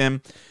against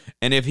him.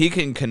 And if he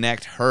can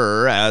connect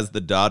her as the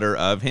daughter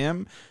of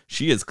him,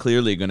 she is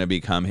clearly going to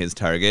become his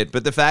target.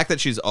 But the fact that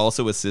she's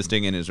also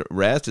assisting in his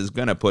arrest is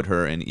going to put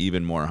her in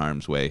even more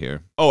harm's way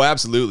here. Oh,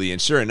 absolutely.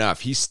 And sure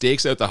enough, he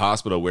stakes out the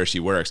hospital where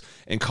she works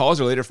and calls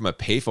her later from a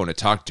payphone to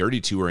talk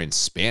dirty to her in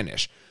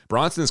Spanish.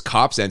 Bronson's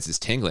cop sense is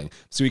tingling,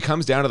 so he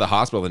comes down to the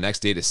hospital the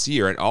next day to see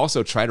her and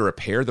also try to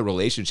repair the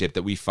relationship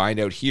that we find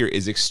out here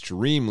is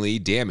extremely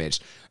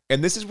damaged.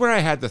 And this is where I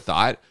had the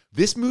thought,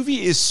 this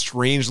movie is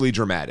strangely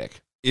dramatic.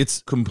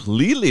 It's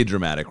completely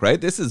dramatic, right?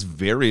 This is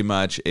very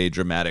much a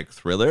dramatic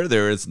thriller.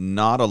 There is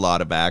not a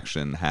lot of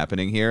action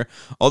happening here.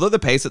 Although the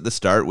pace at the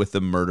start with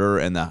the murder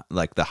and the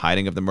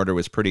hiding of the murder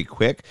was pretty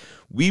quick,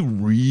 we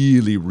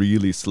really,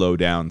 really slow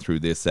down through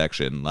this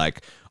section,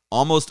 like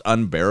almost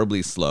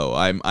unbearably slow.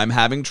 I'm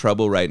having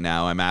trouble right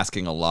now. I'm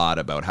asking a lot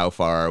about how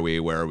far are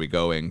we, where are we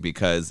going,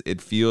 because it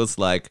feels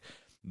like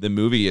the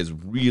movie is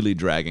really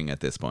dragging at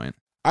this point.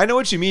 I know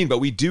what you mean, but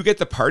we do get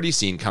the party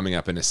scene coming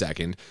up in a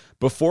second.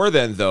 Before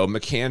then, though,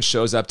 McCann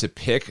shows up to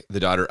pick the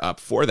daughter up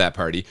for that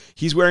party.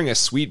 He's wearing a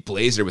sweet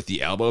blazer with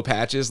the elbow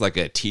patches like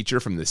a teacher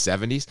from the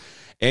 70s,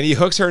 and he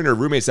hooks her and her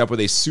roommates up with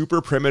a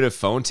super primitive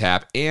phone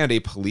tap and a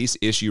police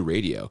issue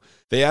radio.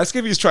 They ask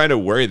if he's trying to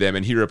worry them,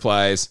 and he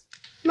replies,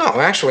 No,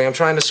 actually, I'm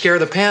trying to scare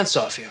the pants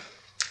off you.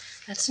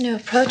 That's a new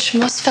approach.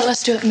 Most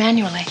fellas do it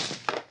manually.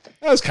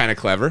 That was kind of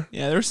clever.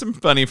 Yeah, there's some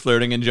funny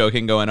flirting and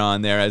joking going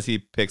on there as he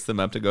picks them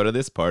up to go to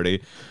this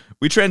party.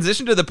 We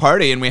transition to the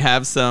party and we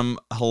have some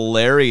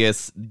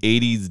hilarious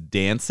 80s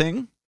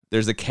dancing.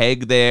 There's a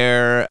keg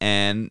there,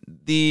 and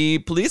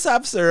the police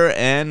officer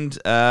and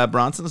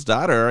Bronson's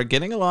daughter are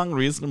getting along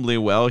reasonably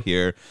well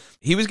here.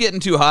 He was getting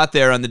too hot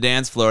there on the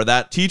dance floor.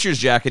 That teacher's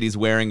jacket he's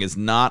wearing is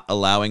not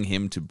allowing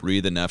him to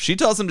breathe enough. She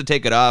tells him to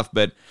take it off,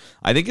 but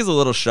I think he's a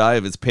little shy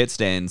of his pit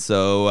stain,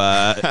 so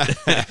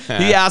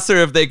he asks her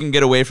if they can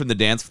get away from the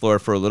dance floor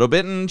for a little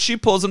bit, and she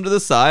pulls him to the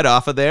side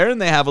off of there, and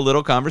they have a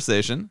little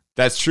conversation.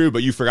 That's true,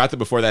 but you forgot that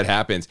before that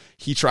happens,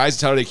 he tries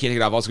to tell her they can't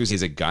take it off also because he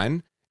has a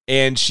gun.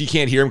 And she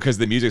can't hear him because of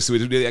the music. So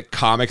it's a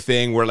comic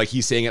thing where like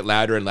he's saying it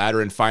louder and louder.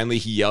 And finally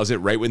he yells it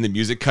right when the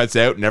music cuts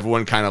out and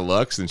everyone kind of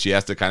looks and she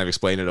has to kind of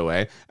explain it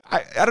away.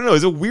 I don't know.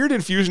 It's a weird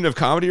infusion of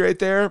comedy right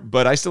there,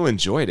 but I still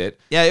enjoyed it.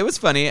 Yeah, it was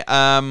funny.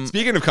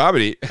 Speaking of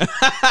comedy,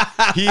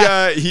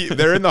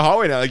 they're in the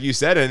hallway now, like you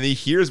said, and he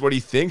hears what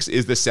he thinks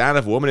is the sound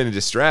of a woman in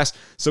distress.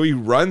 So he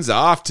runs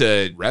off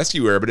to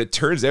rescue her, but it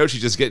turns out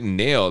she's just getting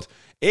nailed.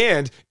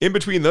 And in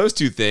between those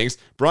two things,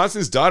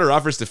 Bronson's daughter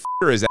offers to f***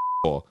 her his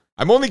asshole.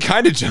 I'm only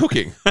kind of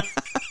joking.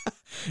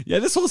 Yeah,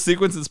 this whole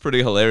sequence is pretty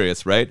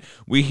hilarious, right?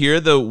 We hear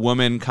the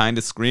woman kind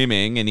of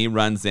screaming, and he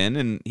runs in,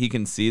 and he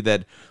can see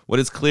that what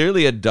is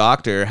clearly a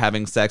doctor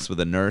having sex with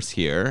a nurse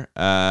here.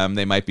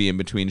 They might be in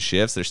between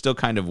shifts. They're still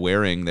kind of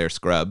wearing their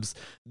scrubs.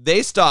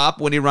 They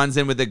stop when he runs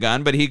in with the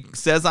gun, but he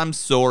says, I'm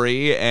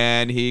sorry,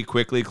 and he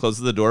quickly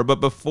closes the door. But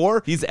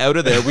before he's out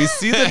of there, we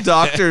see the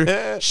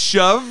doctor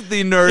shove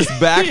the nurse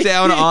back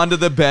down onto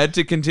the bed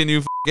to continue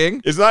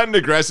f***ing. It's not an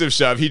aggressive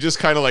shove. He just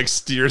kind of like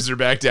steers her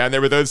back down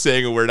there without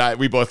saying a word.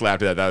 We both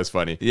laughed at that. That was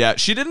funny. Yeah,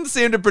 she didn't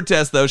seem to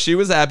protest, though. She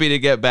was happy to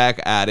get back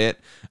at it.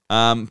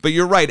 But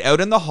you're right. Out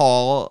in the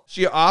hall,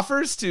 she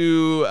offers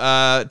to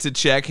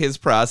check his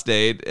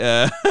prostate.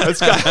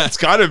 It's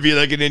got to be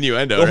like an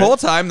innuendo. The whole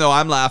time, though,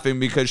 I'm laughing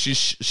because she's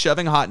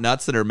shoving hot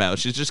nuts in her mouth.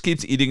 She just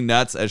keeps eating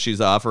nuts as she's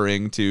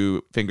offering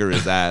to finger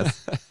his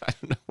ass. I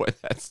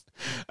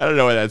don't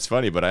know why that's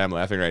funny, but I am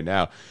laughing right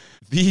now.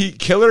 The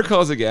killer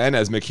calls again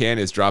as McCann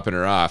is dropping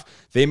her off.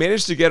 They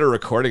manage to get a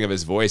recording of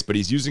his voice, but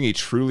he's using a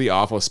truly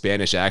awful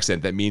Spanish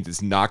accent that means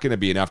it's not going to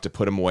be enough to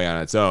put him away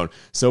on its own.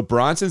 So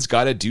Bronson's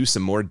got to do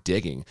some more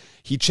digging.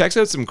 He checks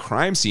out some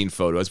crime scene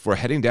photos before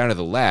heading down to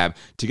the lab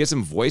to get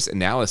some voice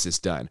analysis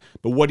done.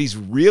 But what he's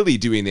really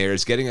doing there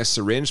is getting a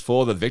syringe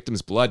full of the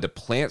victim's blood to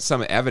plant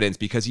some evidence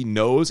because he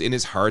knows in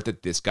his heart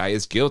that this guy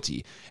is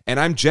guilty. And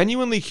I'm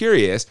genuinely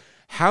curious,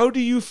 how do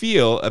you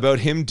feel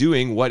about him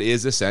doing what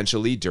is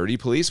essentially dirty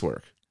police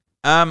work?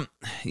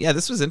 Yeah,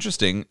 this was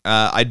interesting.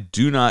 I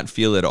do not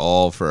feel at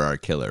all for our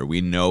killer. We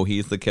know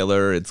he's the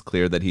killer. It's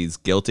clear that he's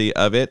guilty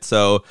of it.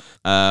 So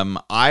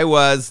I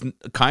was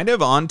kind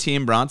of on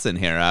Team Bronson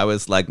here. I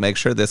was like, make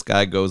sure this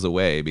guy goes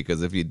away,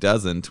 because if he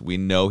doesn't, we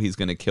know he's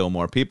going to kill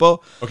more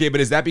people. Okay, but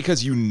is that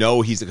because you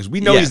know because we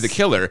know he's the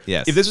killer?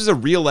 Yes. If this was a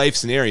real life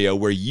scenario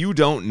where you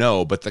don't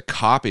know, but the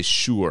cop is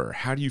sure,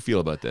 how do you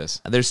feel about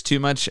this? There's too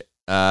much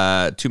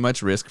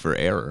risk for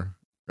error.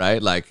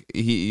 Right? Like,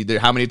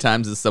 how many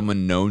times has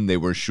someone known they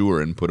were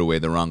sure and put away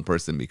the wrong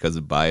person because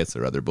of bias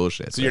or other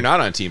bullshit? So you're not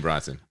on Team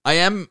Bronson? I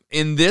am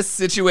in this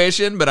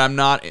situation, but I'm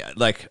not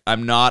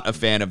a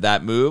fan of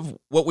that move.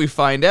 What we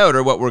find out,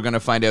 or what we're going to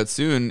find out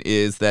soon,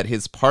 is that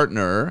his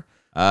partner,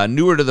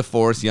 newer to the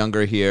force,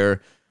 younger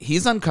here,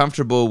 he's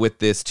uncomfortable with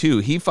this too.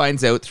 He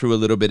finds out through a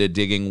little bit of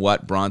digging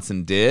what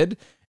Bronson did,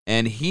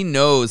 and he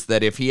knows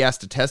that if he has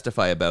to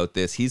testify about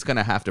this, he's going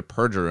to have to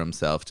perjure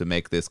himself to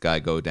make this guy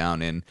go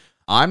down, and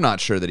I'm not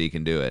sure that he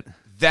can do it.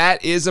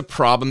 That is a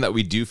problem that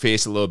we do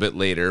face a little bit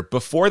later.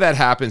 Before that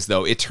happens,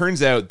 though, it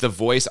turns out the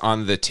voice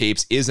on the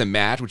tapes is a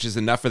match, which is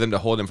enough for them to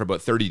hold him for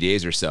about 30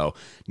 days or so.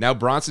 Now,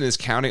 Bronson is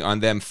counting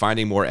on them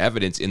finding more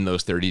evidence in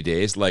those 30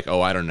 days, like,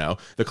 I don't know,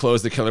 the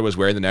clothes the killer was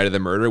wearing the night of the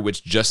murder,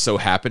 which just so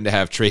happened to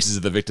have traces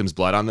of the victim's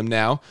blood on them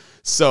now.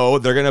 So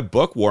they're going to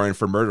book Warren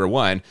for murder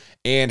one.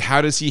 And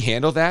how does he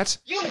handle that?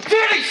 You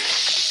dirty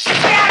shit!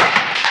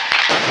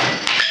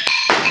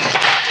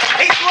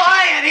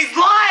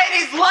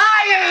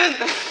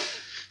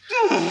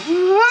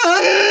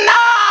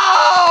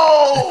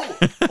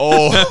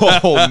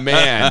 Oh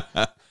man.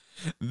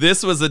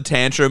 This was a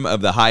tantrum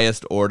of the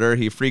highest order.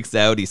 He freaks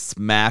out. He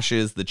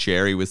smashes the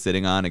chair he was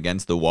sitting on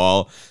against the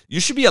wall. You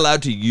should be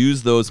allowed to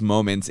use those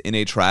moments in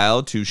a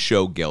trial to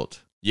show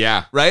guilt.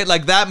 Yeah. Right?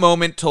 Like that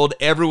moment told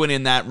everyone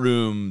in that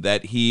room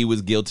that he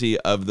was guilty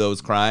of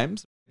those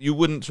crimes. You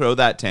wouldn't throw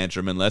that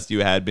tantrum unless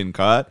you had been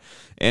caught.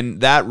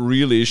 And that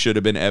really should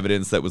have been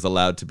evidence that was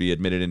allowed to be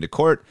admitted into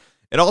court.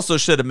 It also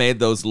should have made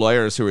those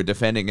lawyers who were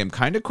defending him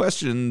kind of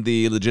question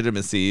the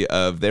legitimacy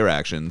of their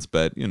actions,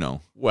 but, you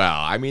know. Well,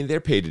 I mean, they're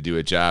paid to do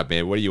a job,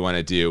 man. What do you want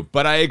to do?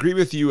 But I agree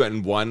with you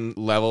on one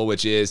level,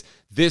 which is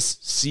this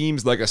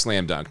seems like a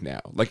slam dunk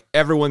now. Like,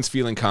 everyone's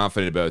feeling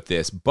confident about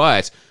this,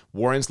 but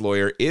Warren's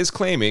lawyer is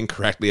claiming,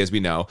 correctly as we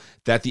know,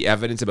 that the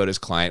evidence about his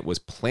client was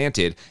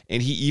planted,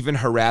 and he even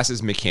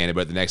harasses McCann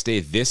about it the next day.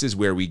 This is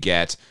where we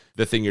get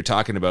the thing you're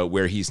talking about,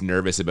 where he's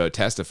nervous about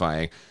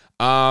testifying.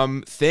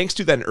 Thanks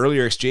to that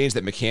earlier exchange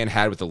that McCann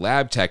had with the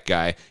lab tech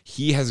guy,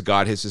 he has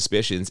got his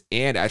suspicions,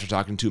 and after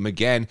talking to him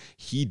again,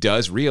 he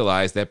does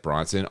realize that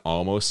Bronson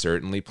almost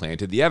certainly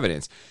planted the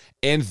evidence.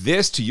 And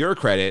this, to your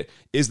credit,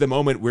 is the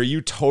moment where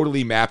you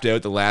totally mapped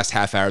out the last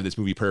half hour of this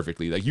movie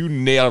perfectly. Like, you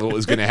nailed what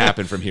was going to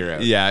happen from here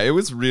out. Yeah, it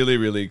was really,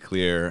 really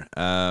clear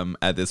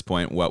at this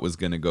point what was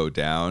going to go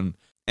down.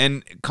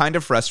 And kind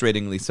of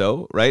frustratingly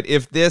so, right?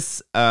 If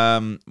this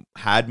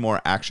had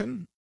more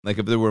action, like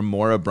if there were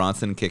more of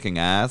Bronson kicking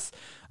ass.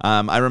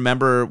 I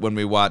remember when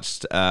we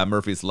watched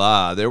Murphy's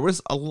Law, there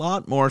was a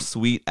lot more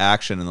sweet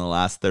action in the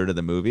last third of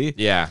the movie.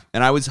 Yeah.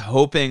 And I was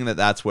hoping that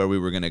that's where we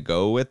were going to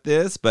go with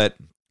this, but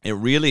it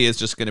really is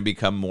just going to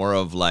become more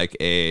of like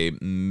a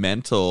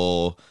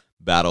mental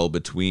battle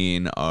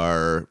between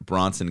our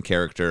Bronson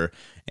character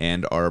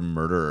and our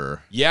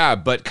murderer. Yeah,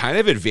 but kind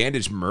of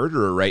advantage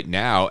murderer right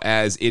now,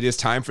 as it is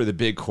time for the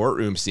big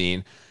courtroom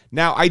scene.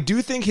 Now, I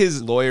do think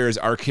his lawyers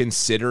are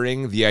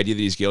considering the idea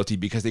that he's guilty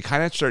because they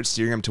kind of start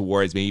steering him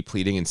towards maybe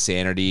pleading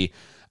insanity,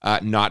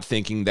 not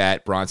thinking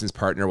that Bronson's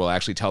partner will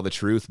actually tell the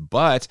truth.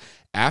 But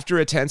after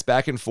a tense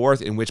back and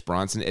forth in which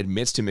Bronson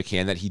admits to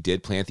McCann that he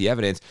did plant the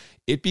evidence,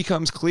 it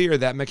becomes clear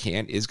that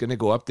McCann is going to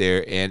go up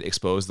there and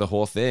expose the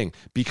whole thing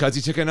because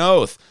he took an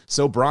oath.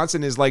 So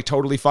Bronson is like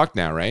totally fucked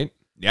now, right?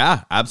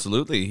 Yeah,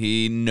 absolutely.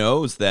 He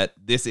knows that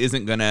this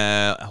isn't going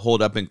to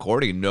hold up in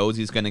court. He knows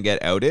he's going to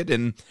get outed,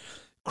 and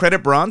credit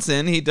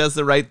Bronson, he does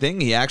the right thing.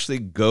 He actually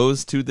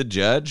goes to the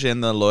judge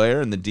and the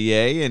lawyer and the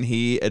DA, and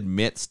he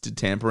admits to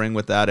tampering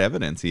with that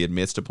evidence. He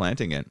admits to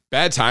planting it.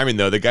 Bad timing,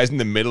 though. The guy's in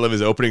the middle of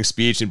his opening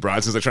speech, and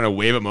Bronson's like trying to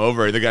wave him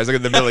over. The guy's like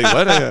in the middle, like,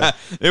 what?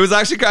 It was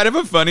actually kind of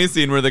a funny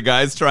scene where the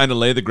guy's trying to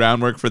lay the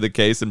groundwork for the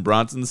case, and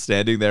Bronson's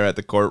standing there at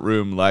the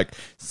courtroom, like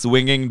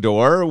swinging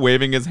door,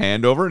 waving his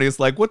hand over, and he's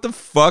like, what the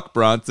fuck,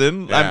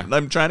 Bronson? Yeah.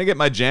 I'm trying to get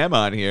my jam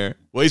on here.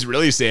 Well, he's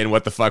really saying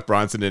what the fuck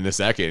Bronson in a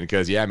second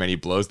because, yeah, man, he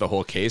blows the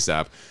whole case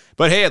up.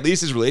 But hey, at least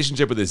his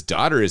relationship with his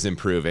daughter is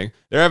improving.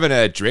 They're having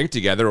a drink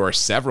together, or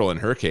several in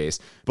her case.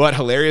 But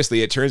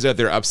hilariously, it turns out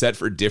they're upset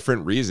for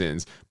different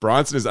reasons.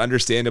 Bronson is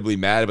understandably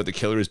mad about the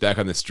killer who's back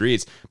on the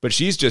streets, but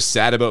she's just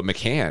sad about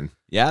McCann.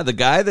 Yeah, the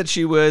guy that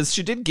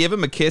she did give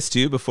him a kiss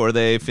too before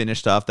they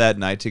finished off that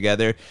night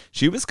together.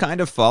 She was kind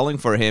of falling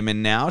for him,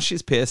 and now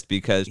she's pissed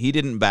because he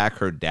didn't back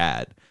her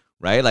dad.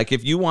 Right? Like,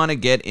 if you want to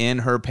get in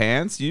her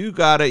pants, you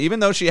gotta,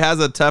 even though she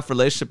has a tough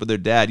relationship with her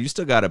dad, you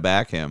still gotta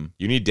back him.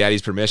 You need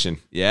daddy's permission.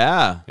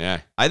 Yeah. Yeah.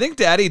 I think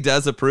daddy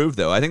does approve,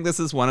 though. I think this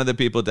is one of the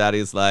people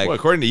daddy's like, Well,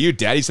 according to you,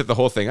 daddy set the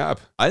whole thing up.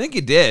 I think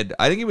he did.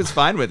 I think he was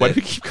fine with Why it.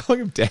 do we keep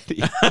calling him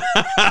daddy?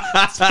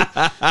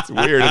 It's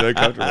weird and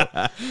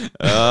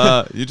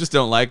uncomfortable. You just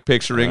don't like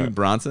picturing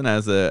Bronson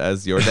as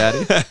your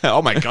daddy?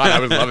 Oh my God, I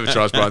would love if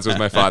Charles Bronson was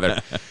my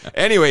father.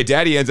 Anyway,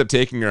 daddy ends up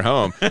taking her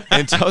home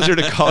and tells her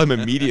to call him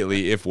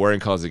immediately if Warren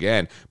calls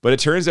again. But it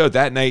turns out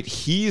that night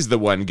he's the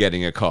one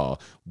getting a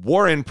call.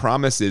 Warren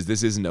promises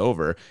this isn't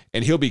over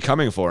and he'll be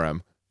coming for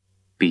him.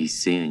 Be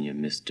seeing you,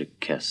 Mr.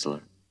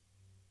 Kessler.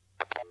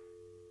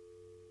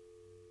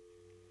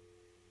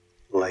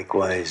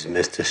 Likewise,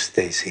 Mr.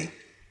 Stacy.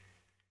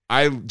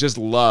 I just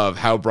love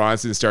how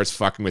Bronson starts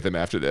fucking with him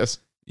after this.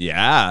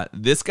 Yeah,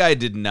 this guy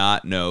did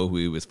not know who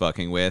he was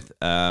fucking with.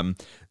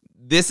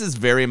 This is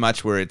very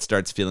much where it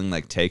starts feeling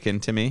like Taken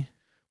to me.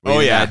 Oh,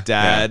 yeah. That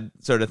dad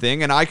sort of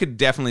thing. And I could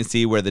definitely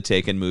see where the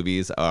Taken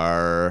movies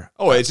are.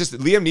 Oh, it's just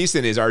Liam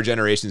Neeson is our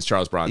generation's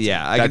Charles Bronson.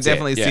 Yeah, I can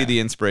definitely see the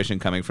inspiration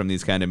coming from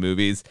these kind of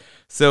movies.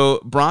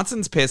 So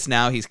Bronson's pissed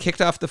now. He's kicked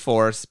off the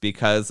force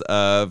because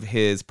of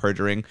his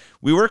perjuring.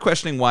 We were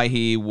questioning why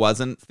he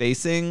wasn't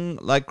facing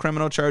like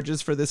criminal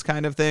charges for this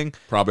kind of thing.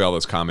 Probably all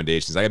those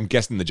commendations. I'm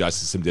guessing the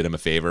justice system did him a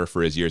favor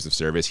for his years of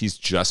service. He's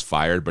just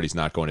fired, but he's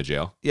not going to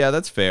jail. Yeah,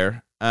 that's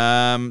fair.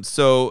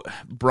 So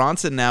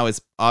Bronson now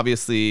is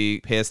obviously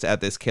pissed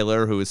at this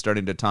killer who is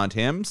starting to taunt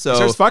him. So He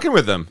starts fucking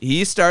with them.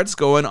 he starts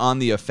going on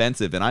the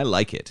offensive, and I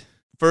like it.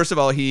 First of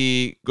all,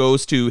 he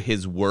goes to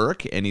his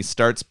work and he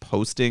starts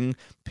posting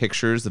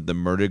pictures of the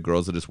murdered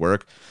girls at his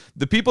work.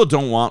 The people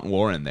don't want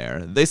Warren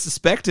there. They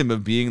suspect him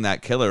of being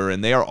that killer,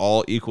 and they are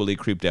all equally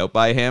creeped out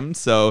by him.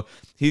 So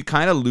he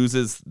kind of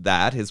loses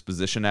his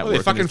position at work.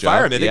 They fucking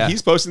fire him. They think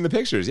he's posting the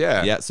pictures.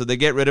 Yeah. Yeah, so they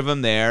get rid of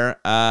him there.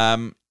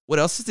 What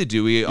else does he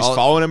do? He's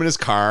following him in his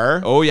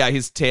car. Oh, yeah,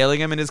 he's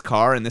tailing him in his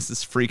car, and this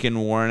is freaking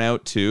Warren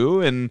out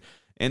too.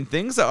 And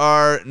things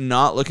are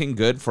not looking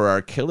good for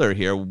our killer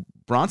here.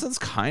 Bronson's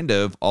kind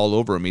of all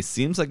over him. He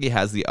seems like he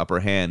has the upper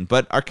hand,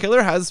 but our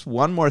killer has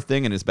one more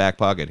thing in his back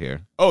pocket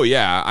here. Oh,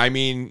 yeah. I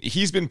mean,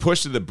 he's been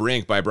pushed to the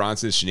brink by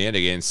Bronson's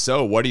shenanigans.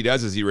 So what he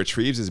does is he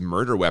retrieves his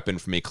murder weapon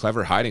from a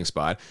clever hiding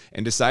spot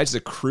and decides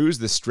to cruise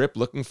the strip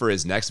looking for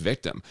his next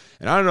victim.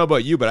 And I don't know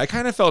about you, but I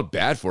kind of felt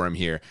bad for him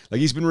here. Like,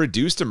 he's been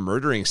reduced to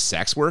murdering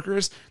sex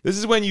workers. This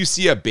is when you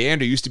see a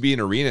band who used to be in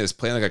arenas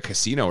playing like a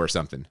casino or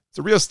something. It's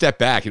a real step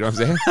back, you know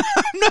what I'm saying?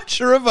 I'm not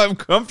sure if I'm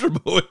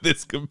comfortable with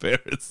this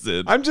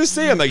comparison. I'm just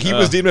saying, like, he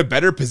was in a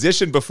better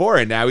position before,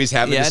 and now he's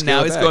having to scale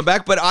now he's back. going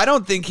back. But I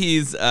don't think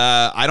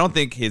I don't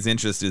think his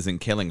interest is in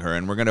killing her,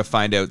 and we're going to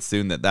find out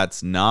soon that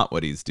that's not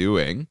what he's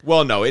doing.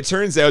 Well, no, it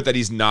turns out that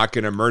he's not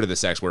going to murder the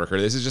sex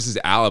worker. This is just his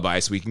alibi,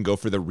 so we can go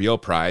for the real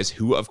prize,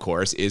 who, of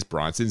course, is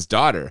Bronson's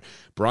daughter.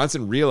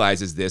 Bronson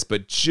realizes this,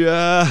 but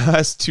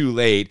just too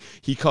late.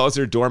 He calls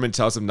her doorman and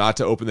tells him not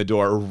to open the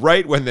door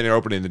right when they're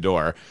opening the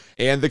door.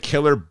 And the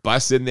killer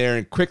busts in there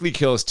and quickly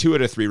kills 2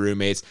 out of 3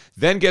 roommates,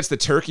 then gets the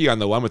turkey on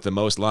the one with the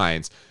most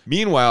lines.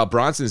 Meanwhile,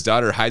 Bronson's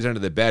daughter hides under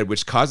the bed,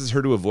 which causes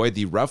her to avoid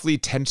the roughly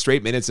 10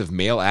 straight minutes of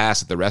male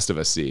ass that the rest of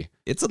us see.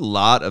 It's a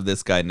lot of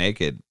this guy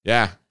naked.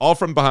 Yeah, all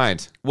from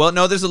behind. Well,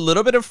 no, there's a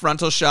little bit of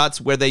frontal shots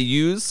where they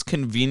use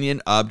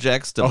convenient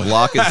objects to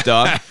block his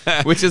dog,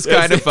 which is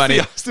kind of funny.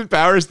 The Austin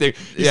Powers thing.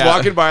 He's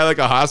walking by like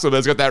a hospital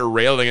that's got that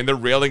railing, and the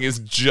railing is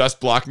just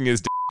blocking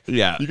his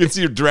Yeah. You can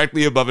see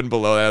directly above and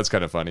below. That's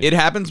kind of funny. It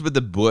happens with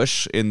the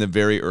bush in the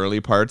very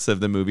early parts of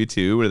the movie,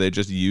 too, where they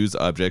just use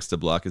objects to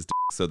block his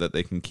so that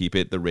they can keep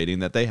it the rating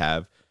that they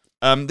have.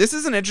 This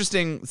is an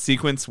interesting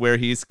sequence where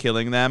he's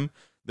killing them.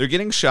 They're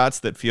getting shots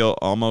that feel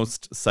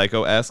almost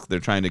Psycho-esque. They're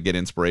trying to get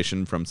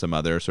inspiration from some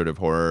other sort of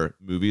horror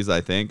movies,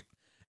 I think.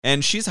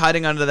 And she's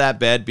hiding under that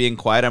bed, being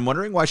quiet. I'm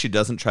wondering why she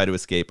doesn't try to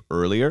escape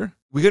earlier.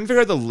 We couldn't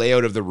figure out the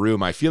layout of the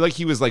room. I feel like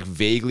he was like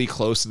vaguely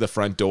close to the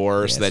front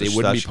door so that it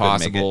wouldn't be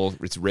possible.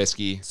 It's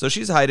risky. So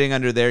she's hiding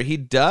under there. He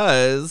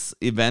does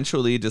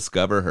eventually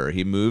discover her.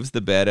 He moves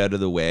the bed out of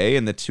the way,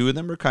 and the two of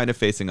them are kind of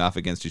facing off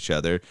against each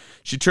other.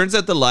 She turns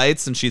out the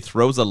lights, and she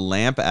throws a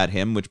lamp at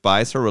him, which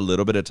buys her a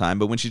little bit of time.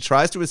 But when she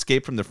tries to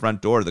escape from the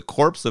front door, the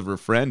corpse of her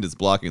friend is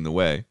blocking the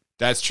way.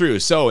 That's true.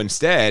 So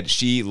instead,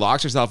 she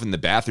locks herself in the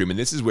bathroom, and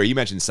this is where you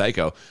mentioned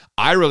Psycho.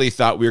 I really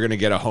thought we were going to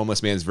get a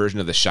homeless man's version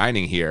of The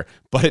Shining here,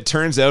 but it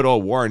turns out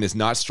old Warren is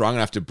not strong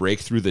enough to break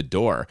through the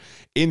door.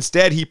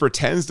 Instead, he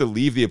pretends to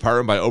leave the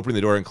apartment by opening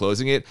the door and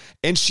closing it,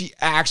 and she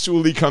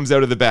actually comes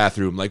out of the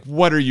bathroom. Like,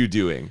 what are you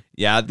doing?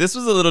 Yeah, this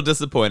was a little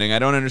disappointing. I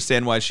don't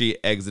understand why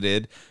she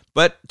exited.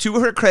 But to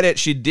her credit,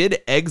 she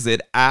did exit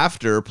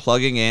after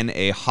plugging in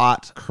a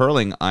hot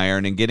curling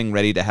iron and getting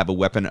ready to have a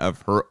weapon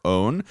of her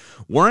own.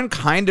 Warren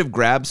kind of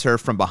grabs her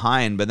from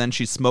behind, but then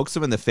she smokes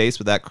him in the face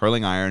with that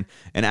curling iron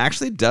and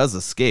actually does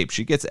escape.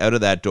 She gets out of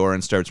that door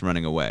and starts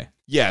running away.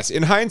 Yes,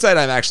 in hindsight,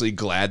 I'm actually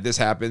glad this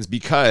happens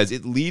because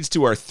it leads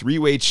to our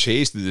three-way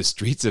chase through the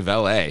streets of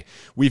LA.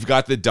 We've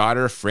got the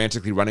daughter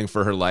frantically running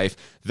for her life,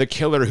 the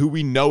killer, who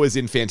we know is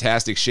in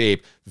fantastic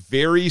shape,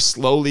 very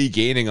slowly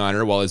gaining on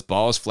her while his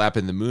balls flap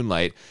in the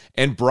moonlight,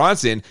 and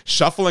Bronson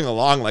shuffling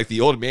along like the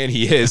old man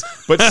he is,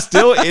 but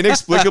still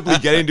inexplicably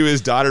getting to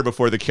his daughter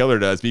before the killer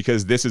does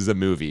because this is a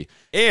movie.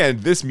 And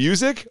this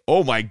music,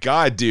 oh my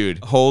God,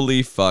 dude.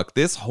 Holy fuck.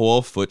 This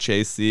whole foot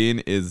chase scene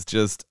is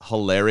just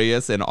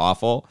hilarious and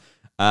awful.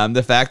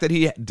 The fact that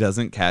he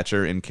doesn't catch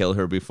her and kill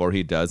her before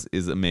he does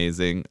is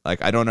amazing.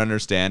 Like, I don't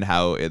understand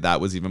how that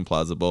was even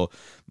plausible.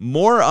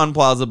 More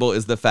unplausible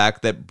is the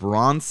fact that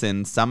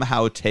Bronson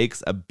somehow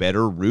takes a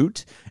better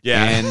route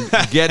and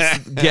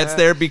gets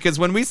there, because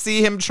when we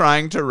see him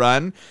trying to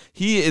run,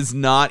 he is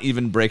not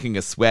even breaking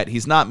a sweat.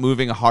 He's not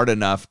moving hard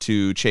enough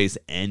to chase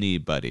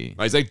anybody.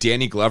 He's like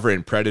Danny Glover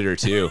in Predator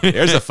 2.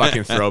 There's a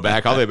fucking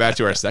throwback all the way back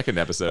to our second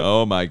episode.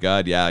 Oh my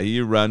God, yeah, he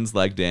runs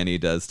like Danny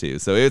does too.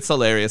 So it's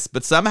hilarious.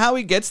 But somehow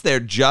he gets there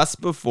just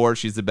before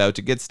she's about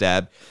to get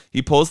stabbed.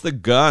 He pulls the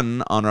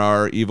gun on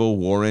our evil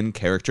Warren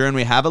character, and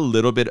we have a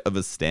little bit of a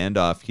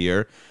standoff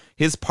here.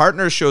 His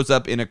partner shows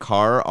up in a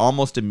car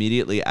almost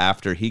immediately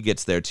after he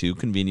gets there too,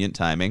 convenient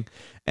timing,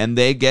 and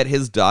they get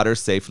his daughter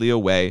safely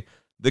away.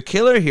 The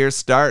killer here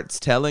starts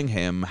telling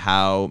him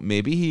how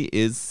maybe he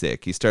is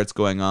sick. He starts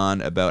going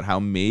on about how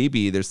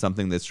maybe there's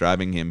something that's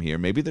driving him here.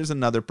 Maybe there's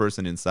another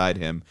person inside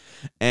him.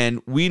 And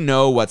we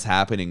know what's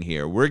happening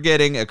here. We're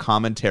getting a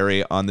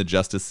commentary on the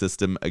justice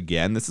system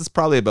again. This is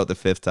probably about the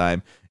 5th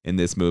time in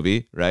this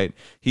movie, right?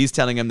 He's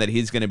telling him that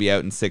he's going to be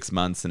out in 6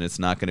 months and it's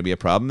not going to be a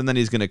problem. And then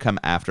he's going to come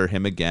after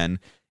him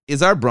again.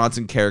 Is our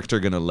Bronson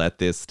character going to let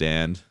this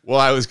stand? Well,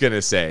 I was going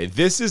to say,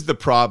 this is the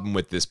problem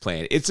with this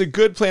plan. It's a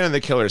good plan on the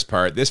killer's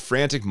part. This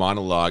frantic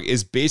monologue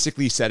is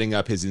basically setting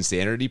up his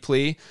insanity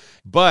plea,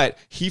 but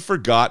he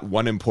forgot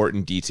one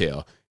important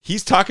detail.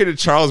 He's talking to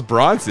Charles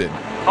Bronson.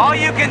 All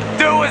you can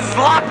do is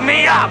lock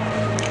me up,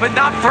 but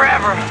not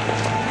forever.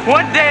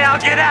 One day I'll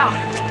get out.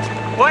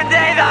 One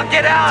day they'll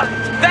get out.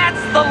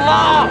 That's the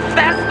law.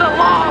 That's the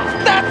law.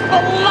 That's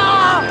the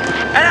law.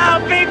 And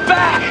I'll be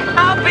back.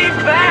 I'll be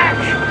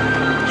back.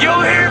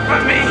 You'll hear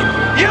from me.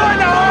 You and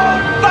the whole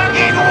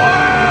fucking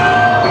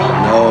world.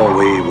 No,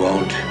 we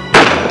won't.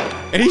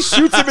 And he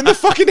shoots him in the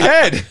fucking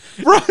head.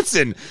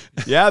 Bronson.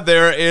 Yeah,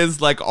 there is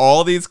like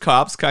all these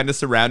cops kind of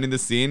surrounding the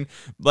scene.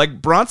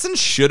 Like Bronson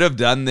should have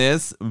done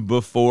this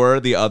before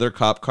the other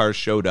cop cars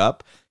showed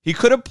up. He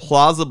could have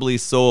plausibly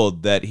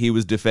sold that he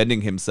was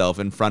defending himself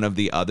in front of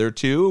the other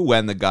two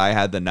when the guy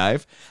had the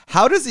knife.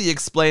 How does he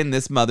explain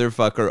this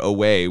motherfucker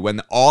away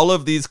when all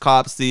of these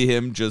cops see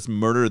him just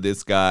murder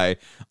this guy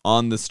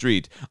on the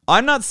street?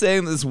 I'm not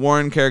saying this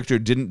Warren character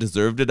didn't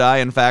deserve to die.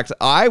 In fact,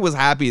 I was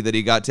happy that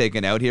he got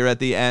taken out here at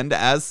the end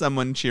as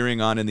someone cheering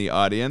on in the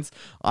audience.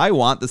 I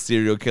want the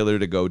serial killer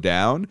to go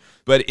down,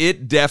 but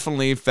it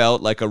definitely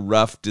felt like a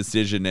rough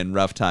decision and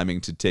rough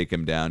timing to take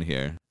him down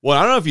here. Well,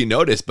 I don't know if you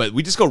noticed, but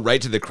we just go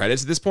right to the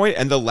credits at this point,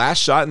 and the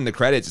last shot in the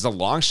credits is a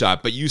long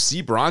shot, but you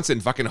see Bronson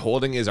fucking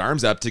holding his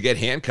arms up to get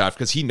handcuffed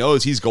because he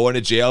knows he's going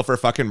to jail for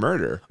fucking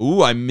murder.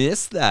 Ooh, I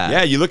missed that.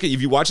 Yeah,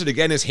 if you watch it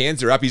again, his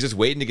hands are up, he's just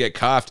waiting to get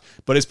cuffed,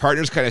 but his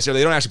partner's kind of,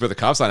 they don't actually put the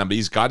cuffs on him, but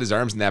he's got his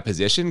arms in that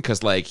position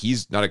because, like,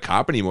 he's not a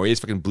cop anymore. He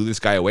just fucking blew this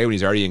guy away when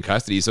he's already in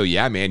custody, so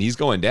yeah, man, he's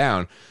going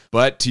down.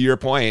 But to your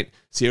point,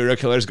 serial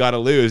killer's got to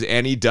lose,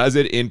 and he does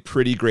it in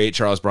pretty great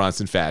Charles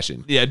Bronson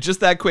fashion. Yeah, just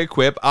that quick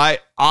quip.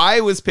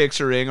 I was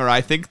picturing, or I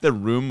think the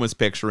room was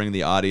picturing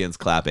the audience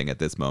clapping at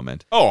this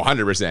moment. Oh,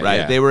 100%. Right?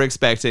 Yeah. They were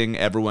expecting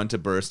everyone to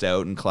burst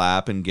out and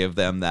clap and give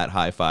them that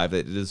high five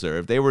that they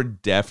deserved. They were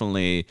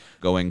definitely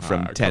going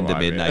from 10 to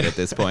midnight at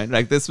this point.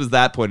 Like, this was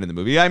that point in the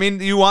movie. I mean,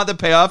 you want the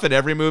payoff in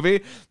every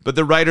movie, but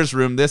the writer's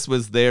room, this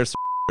was their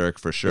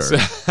for sure.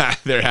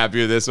 They're happy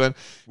with this one.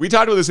 We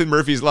talked about this in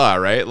Murphy's Law,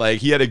 right? Like,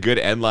 he had a good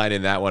end line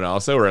in that one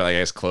also, or like I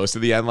guess close to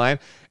the end line.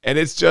 And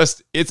it's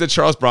a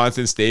Charles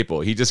Bronson staple.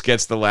 He just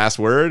gets the last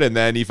word and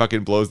then he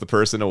fucking blows the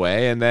person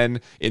away. And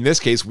then in this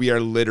case, we are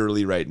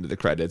literally right into the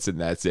credits and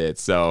that's it.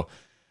 So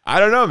I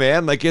don't know,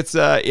 man. Like, it's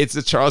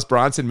a Charles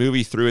Bronson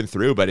movie through and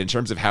through, but in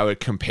terms of how it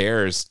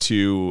compares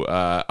to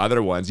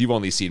other ones, you've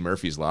only seen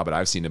Murphy's Law, but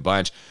I've seen a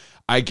bunch.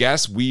 I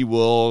guess we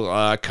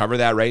will cover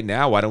that right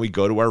now. Why don't we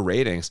go to our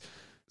ratings?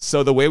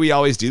 So the way we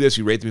always do this,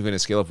 we rate the movie on a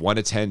scale of 1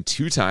 to 10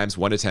 two times,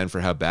 1 to 10 for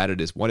how bad it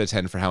is, 1 to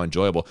 10 for how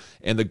enjoyable.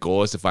 And the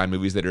goal is to find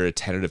movies that are a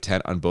 10 out of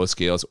 10 on both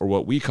scales, or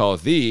what we call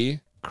the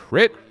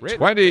Crit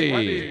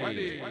 20.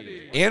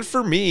 And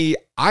for me,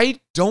 I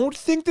don't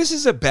think this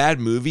is a bad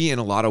movie in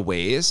a lot of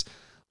ways.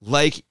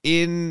 Like,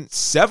 in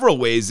several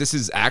ways, this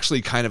is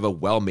actually kind of a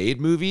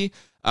well-made movie.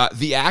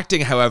 The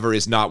acting, however,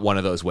 is not one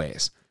of those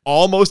ways.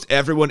 Almost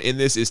everyone in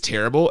this is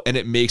terrible, and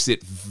it makes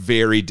it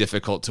very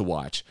difficult to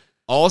watch.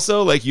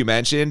 Also, like you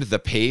mentioned, the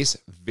pace,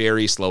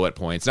 very slow at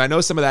points. And I know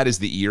some of that is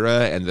the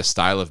era and the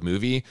style of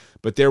movie,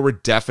 but there were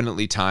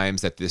definitely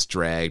times that this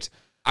dragged.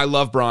 I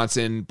love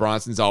Bronson.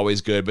 Bronson's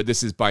always good, but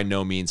this is by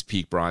no means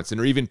peak Bronson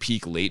or even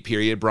peak late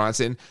period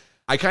Bronson.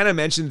 I kind of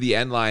mentioned the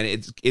end line.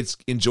 It's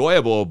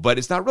enjoyable, but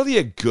it's not really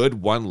a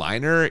good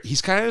one-liner.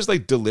 He's kind of just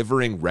like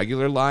delivering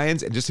regular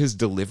lines, and just his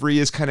delivery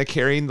is kind of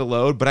carrying the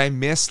load. But I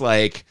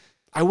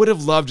would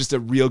have loved just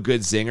a real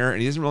good zinger, and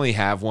he doesn't really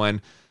have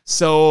one.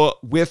 So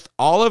with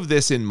all of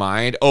this in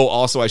mind,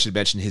 also I should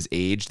mention his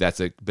age. That's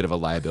a bit of a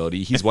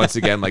liability. He's once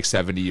again like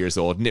 70 years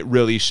old, and it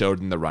really showed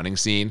in the running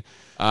scene.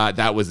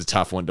 That was a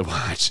tough one to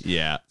watch.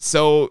 Yeah.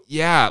 So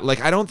yeah, like,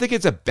 I don't think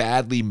it's a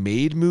badly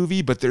made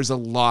movie, but there's a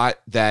lot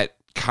that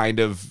kind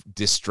of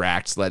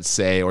distracts, let's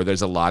say, or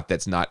there's a lot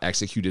that's not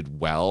executed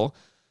well.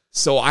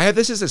 So I have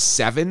this as a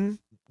 7,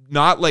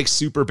 not like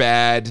super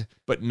bad,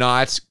 but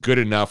not good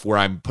enough where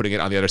I'm putting it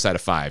on the other side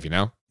of 5, you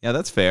know? Yeah,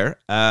 that's fair.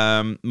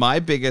 My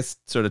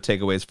biggest sort of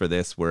takeaways for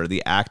this were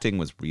the acting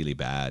was really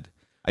bad.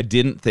 I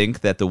didn't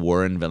think that the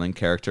Warren villain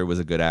character was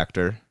a good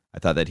actor. I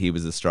thought that he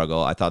was a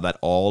struggle. I thought that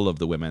all of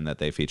the women that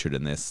they featured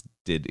in this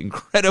did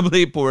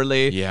incredibly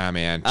poorly. Yeah,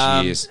 man.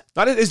 Jeez.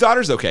 His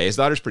daughter's okay. His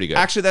daughter's pretty good.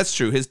 Actually, that's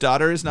true. His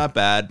daughter is not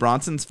bad.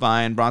 Bronson's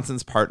fine.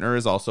 Bronson's partner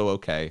is also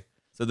okay.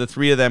 So the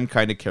three of them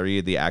kind of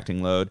carried the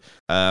acting load.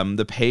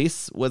 The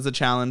pace was a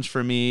challenge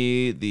for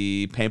me.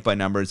 The paint by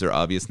numbers or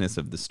obviousness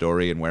of the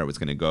story and where it was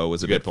going to go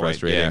was a bit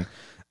frustrating. Yeah.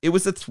 It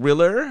was a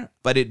thriller,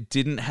 but it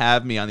didn't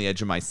have me on the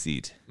edge of my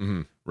seat.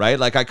 Mm-hmm. Right?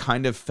 Like, I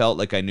kind of felt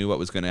like I knew what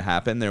was going to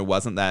happen. There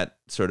wasn't that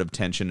sort of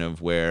tension of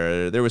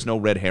where there was no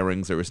red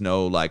herrings. There was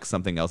no, like,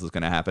 something else is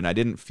going to happen. I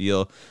didn't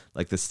feel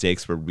like the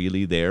stakes were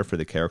really there for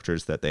the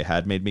characters that they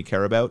had made me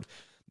care about.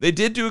 They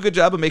did do a good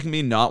job of making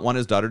me not want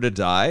his daughter to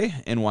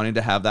die and wanting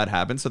to have that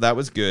happen. So that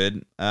was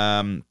good.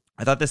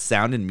 I thought the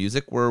sound and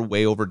music were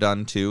way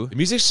overdone too. The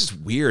music's just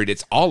weird.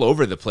 It's all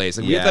over the place.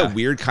 And we have that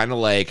weird kind of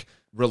like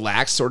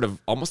relaxed, sort of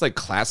almost like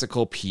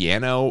classical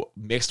piano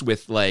mixed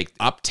with like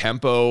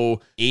up-tempo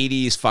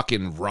 80s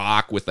fucking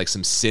rock with like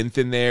some synth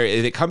in there.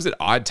 It comes at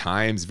odd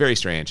times. Very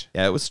strange.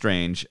 Yeah, it was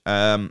strange.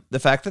 The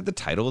fact that the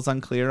title is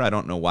unclear, I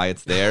don't know why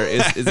it's there,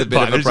 is a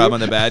bit of a problem on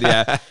the bad.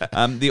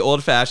 Yeah. The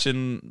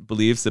old-fashioned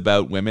beliefs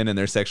about women and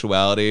their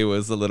sexuality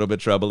was a little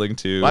bit troubling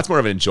too. Well, that's more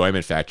of an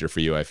enjoyment factor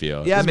for you, I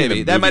feel. Yeah,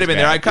 maybe. That might have been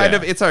there.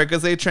 Bad. It's hard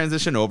because they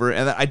transition over,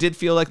 and I did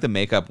feel like the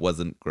makeup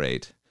wasn't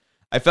great.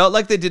 I felt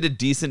like they did a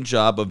decent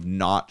job of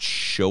not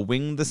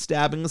showing the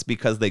stabbings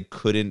because they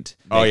couldn't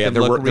make them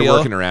look real. They're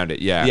working around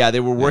it, yeah. Yeah, they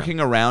were working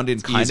around in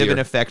it's kind easier. of an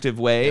effective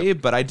way,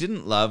 but I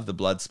didn't love the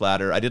blood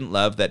splatter. I didn't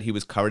love that he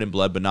was covered in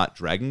blood but not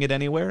dragging it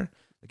anywhere.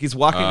 Like he's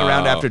walking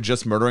around after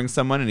just murdering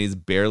someone and he's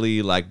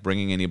barely like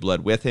bringing any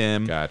blood with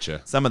him.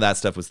 Gotcha. Some of that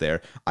stuff was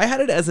there. I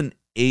had it as an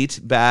 8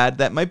 bad.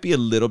 That might be a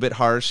little bit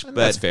harsh, but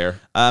that's fair.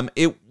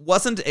 It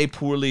wasn't a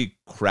poorly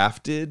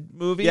crafted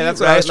movie. Yeah, that's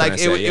what I was trying like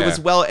to say, it was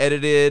well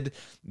edited.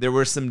 There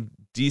were some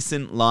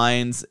decent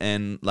lines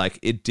and like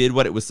it did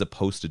what it was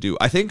supposed to do.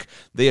 I think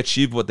they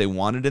achieved what they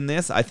wanted in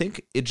this. I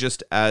think it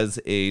just as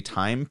a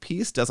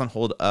timepiece doesn't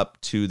hold up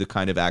to the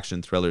kind of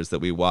action thrillers that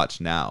we watch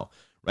now.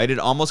 Right? It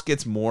almost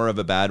gets more of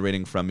a bad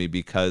rating from me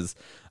because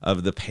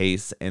of the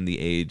pace and the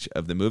age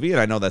of the movie. And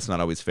I know that's not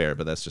always fair,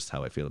 but that's just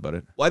how I feel about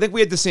it. Well, I think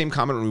we had the same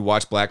comment when we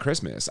watched Black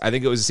Christmas. I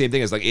think it was the same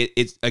thing as like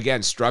it's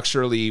again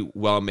structurally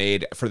well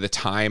made for the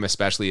time,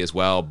 especially as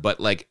well. But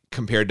like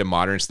compared to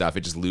modern stuff,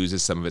 it just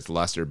loses some of its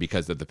luster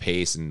because of the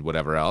pace and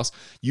whatever else.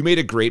 You made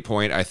a great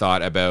point, I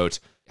thought, about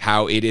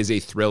how it is a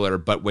thriller,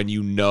 but when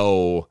you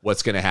know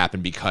what's going to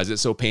happen because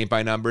it's so paint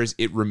by numbers,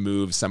 it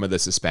removes some of the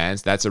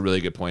suspense. That's a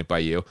really good point by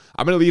you.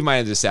 I'm going to leave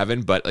mine as a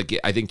 7, but like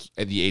I think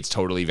the 8's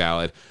totally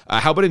valid.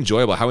 How about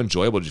enjoyable? How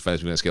enjoyable did you find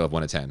this movie on a scale of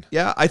 1 to 10?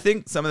 Yeah, I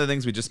think some of the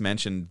things we just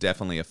mentioned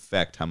definitely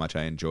affect how much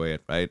I enjoy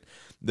it, right?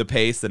 The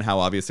pace and how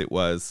obvious it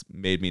was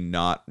made me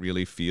not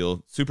really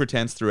feel super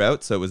tense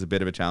throughout, so it was a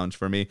bit of a challenge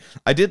for me.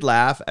 I did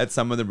laugh at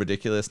some of the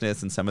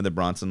ridiculousness and some of the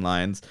Bronson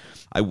lines.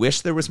 I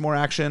wish there was more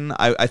action.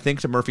 I think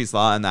to Murphy's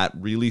Law and that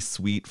really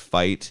sweet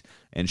fight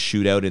and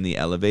shootout in the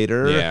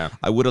elevator, yeah.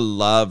 I would have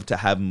loved to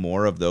have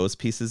more of those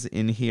pieces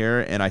in here,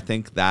 and I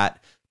think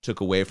that took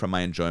away from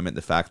my enjoyment,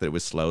 the fact that it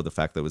was slow, the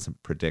fact that it was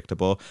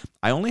predictable.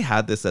 I only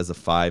had this as a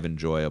 5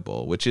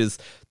 enjoyable, which is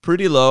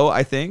pretty low,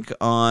 I think,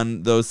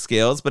 on those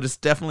scales, but it's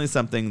definitely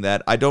something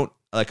that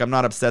I'm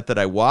not upset that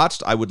I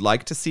watched. I would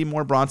like to see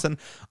more Bronson.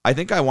 I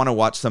think I want to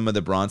watch some of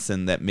the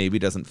Bronson that maybe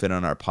doesn't fit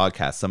on our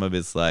podcast. Some of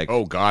his like...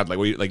 Oh, God.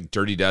 Like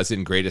Dirty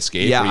Dozen, Great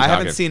Escape? Yeah, I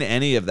haven't seen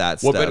any of that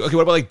stuff. What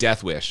about like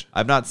Death Wish?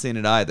 I've not seen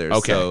it either.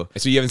 Okay.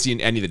 So you haven't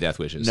seen any of the Death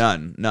Wishes?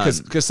 None.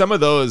 Because some of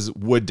those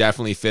would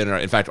definitely fit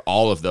in fact,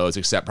 all of those,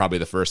 except probably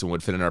the first one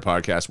would fit in our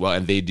podcast well,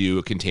 and they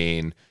do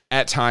contain...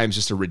 at times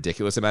just a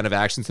ridiculous amount of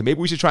action. So maybe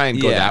we should try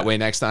and go that way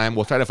next time.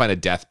 We'll try to find a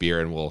death beer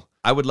and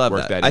I would love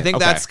that. I think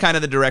okay. that's kind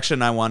of the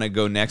direction I want to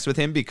go next with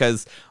him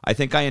because I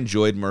think I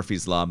enjoyed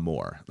Murphy's Law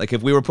more. Like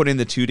if we were putting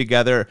the two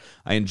together,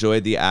 I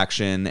enjoyed the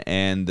action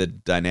and the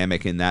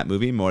dynamic in that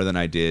movie more than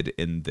I did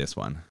in this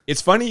one.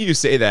 It's funny you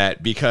say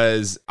that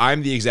because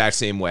I'm the exact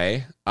same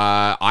way.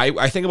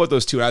 I think about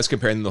those two and I was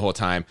comparing them the whole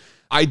time.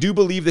 I do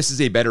believe this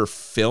is a better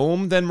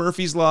film than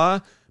Murphy's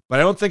Law, but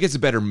I don't think it's a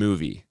better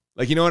movie.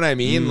 Like, you know what I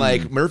mean?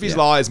 Like Murphy's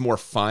Law is more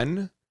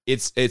fun.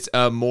 It's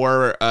a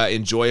more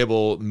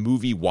enjoyable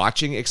movie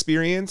watching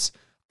experience.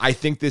 I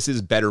think this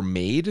is better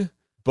made.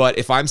 But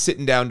if I'm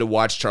sitting down to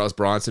watch Charles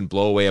Bronson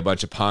blow away a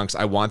bunch of punks,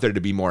 I want there to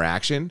be more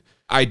action.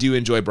 I do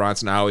enjoy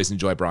Bronson. I always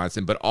enjoy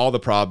Bronson. But all the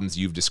problems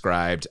you've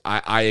described,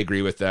 I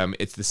agree with them.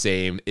 It's the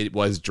same. It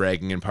was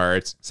dragging in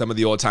parts. Some of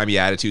the old-timey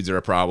attitudes are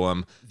a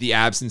problem. The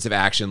absence of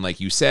action, like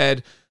you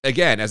said.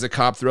 Again, as a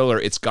cop thriller,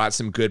 it's got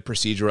some good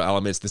procedural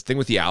elements. This thing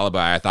with the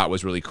alibi I thought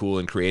was really cool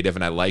and creative,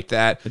 and I liked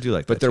that. I do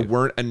like that, but there too.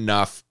 weren't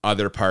enough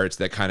other parts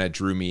that kind of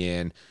drew me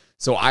in.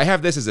 So I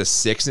have this as a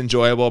 6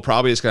 enjoyable,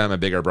 probably just because I'm a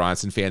bigger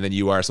Bronson fan than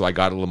you are, so I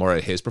got a little more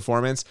of his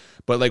performance.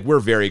 But like we're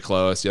very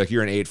close.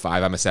 You're an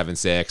 8.5, I'm a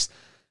 7.6.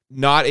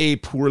 Not a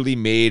poorly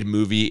made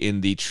movie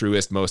in the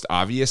truest, most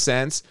obvious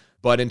sense,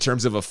 but in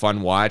terms of a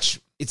fun watch,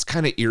 it's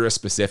kind of era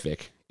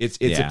specific. It's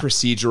a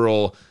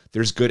procedural.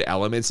 There's good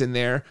elements in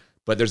there.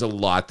 But there's a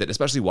lot that,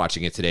 especially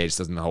watching it today, just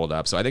doesn't hold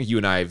up. So I think you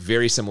and I have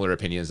very similar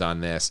opinions on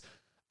this.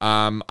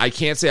 I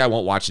can't say I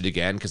won't watch it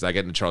again because I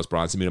get into Charles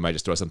Bronson mood. I might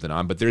just throw something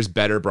on. But there's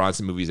better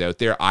Bronson movies out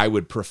there. I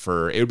would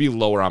prefer. It would be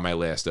lower on my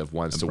list of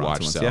ones to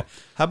watch. So, yeah.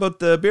 How about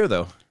the beer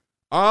though?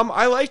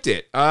 I liked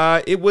it.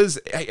 It was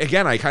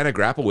again. I kind of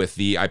grapple with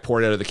I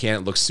poured it out of the can.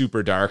 It looks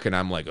super dark, and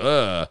I'm like,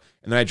 ugh.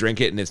 And then I drink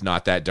it, and it's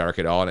not that dark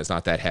at all, and it's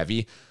not that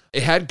heavy.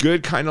 It had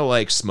good kind of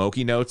like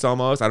smoky notes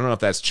almost. I don't know if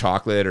that's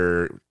chocolate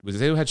or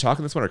was it who had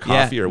chocolate in this one or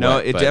coffee or what? No,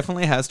 it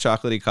definitely has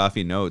chocolatey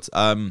coffee notes.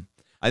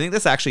 I think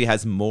this actually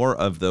has more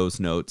of those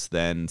notes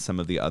than some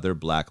of the other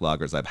black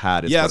lagers I've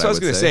had. Yeah, that's what I was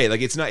going to say.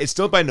 Like it's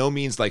still by no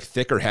means like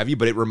thick or heavy,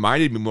 but it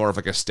reminded me more of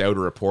like a stout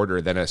or a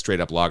porter than a straight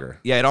up lager.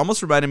 Yeah, it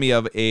almost reminded me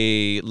of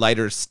a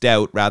lighter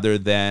stout rather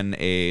than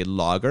a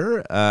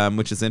lager,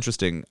 which is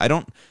interesting. I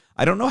don't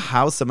know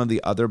how some of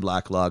the other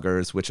black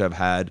lagers, which I've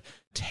had,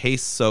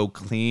 tastes so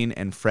clean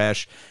and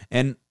fresh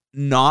and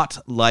not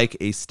like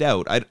a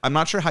stout. I'm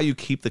not sure how you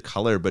keep the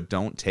color, but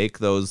don't take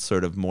those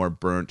sort of more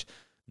burnt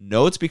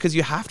notes, because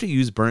you have to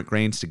use burnt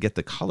grains to get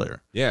the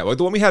color. Yeah, well,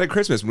 the one we had at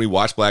Christmas when we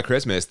watched Black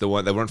Christmas, the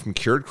one from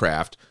Cured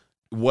Craft,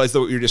 was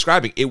what you're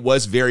describing. It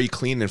was very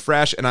clean and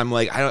fresh, and I'm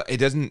like, it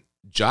doesn't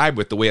jibe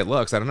with the way it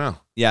looks. I don't know.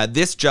 Yeah,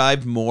 this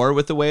jibed more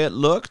with the way it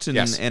looked, and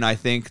Yes. and I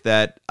think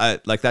that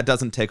that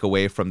doesn't take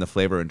away from the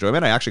flavor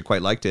enjoyment. I actually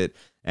quite liked it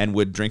and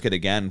would drink it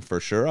again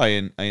for sure.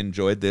 I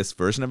enjoyed this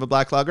version of a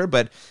black lager,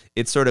 but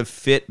it sort of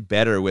fit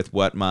better with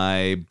what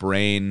my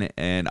brain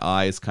and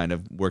eyes kind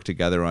of work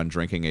together on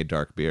drinking a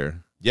dark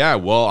beer. Yeah,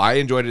 well, I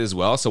enjoyed it as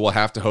well, so we'll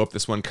have to hope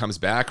this one comes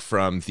back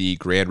from the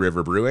Grand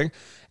River Brewing.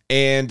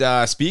 And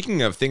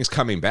speaking of things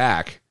coming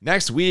back,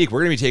 next week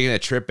we're going to be taking a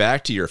trip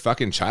back to your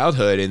fucking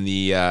childhood in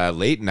the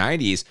late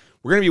 90s.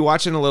 We're going to be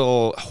watching a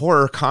little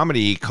horror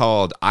comedy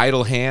called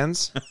Idle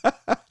Hands.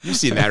 You've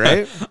seen that,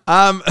 right?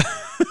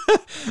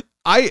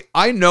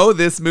 I know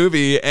this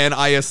movie, and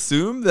I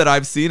assume that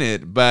I've seen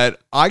it, but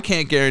I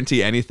can't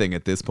guarantee anything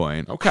at this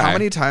point. Okay. How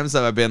many times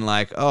have I been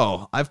like,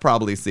 oh, I've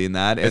probably seen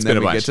that, and It's then been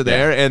a we bunch, get to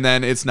there, and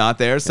then it's not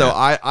there. So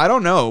Yeah. I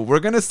don't know. We're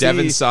going to see.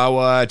 Devin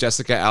Sawa,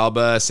 Jessica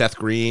Alba, Seth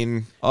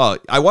Green. Oh,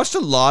 I watched a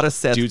lot of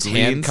Seth Dude's Green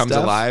hand comes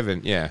stuff. alive,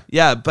 and yeah.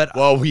 Yeah, but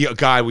Well, we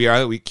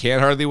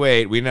can't hardly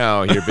wait. We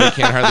know you're a big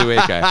can't hardly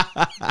wait guy.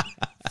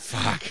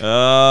 Fuck.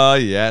 oh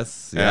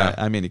yes, yeah. Yeah.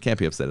 I mean, you can't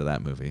be upset at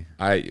that movie.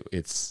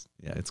 It's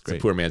It's a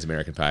great. poor man's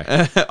American Pie.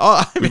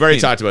 We've already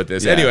talked about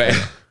this. yeah. Anyway.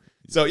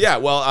 So yeah,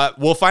 well,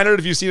 we'll find out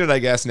if you've seen it, I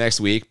guess, next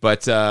week.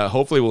 But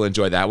hopefully we'll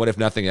enjoy that one. If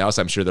nothing else,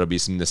 I'm sure there'll be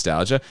some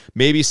nostalgia,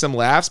 maybe some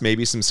laughs,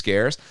 maybe some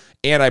scares.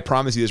 And I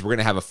promise you this, we're going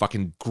to have a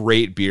fucking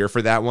great beer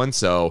for that one.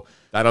 So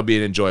that'll be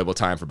an enjoyable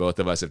time for both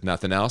of us, if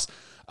nothing else.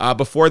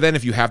 Before then,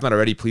 if you have not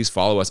already, please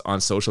follow us on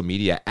social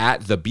media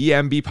at the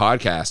BMB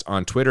Podcast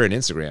on Twitter and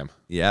Instagram.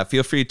 Yeah,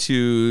 feel free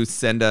to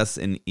send us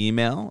an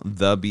email,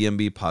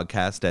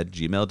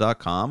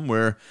 thebmbpodcast@gmail.com.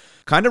 We're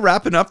kind of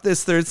wrapping up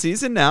this third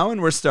season now,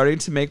 and we're starting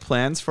to make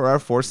plans for our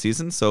fourth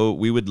season. So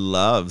we would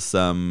love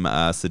some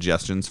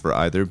suggestions for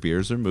either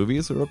beers or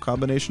movies, or a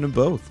combination of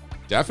both.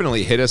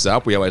 Definitely hit us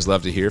up. We always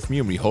love to hear from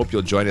you, and we hope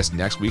you'll join us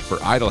next week for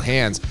Idle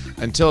Hands.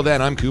 Until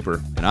then, I'm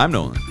Cooper, And I'm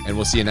Nolan. and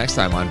we'll see you next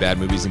time on Bad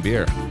Movies and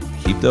Beer.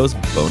 Keep those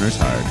boners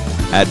hard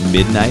at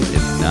midnight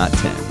and not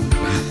 10.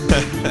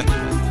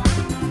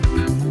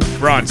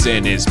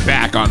 Bronson is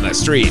back on the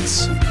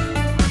streets.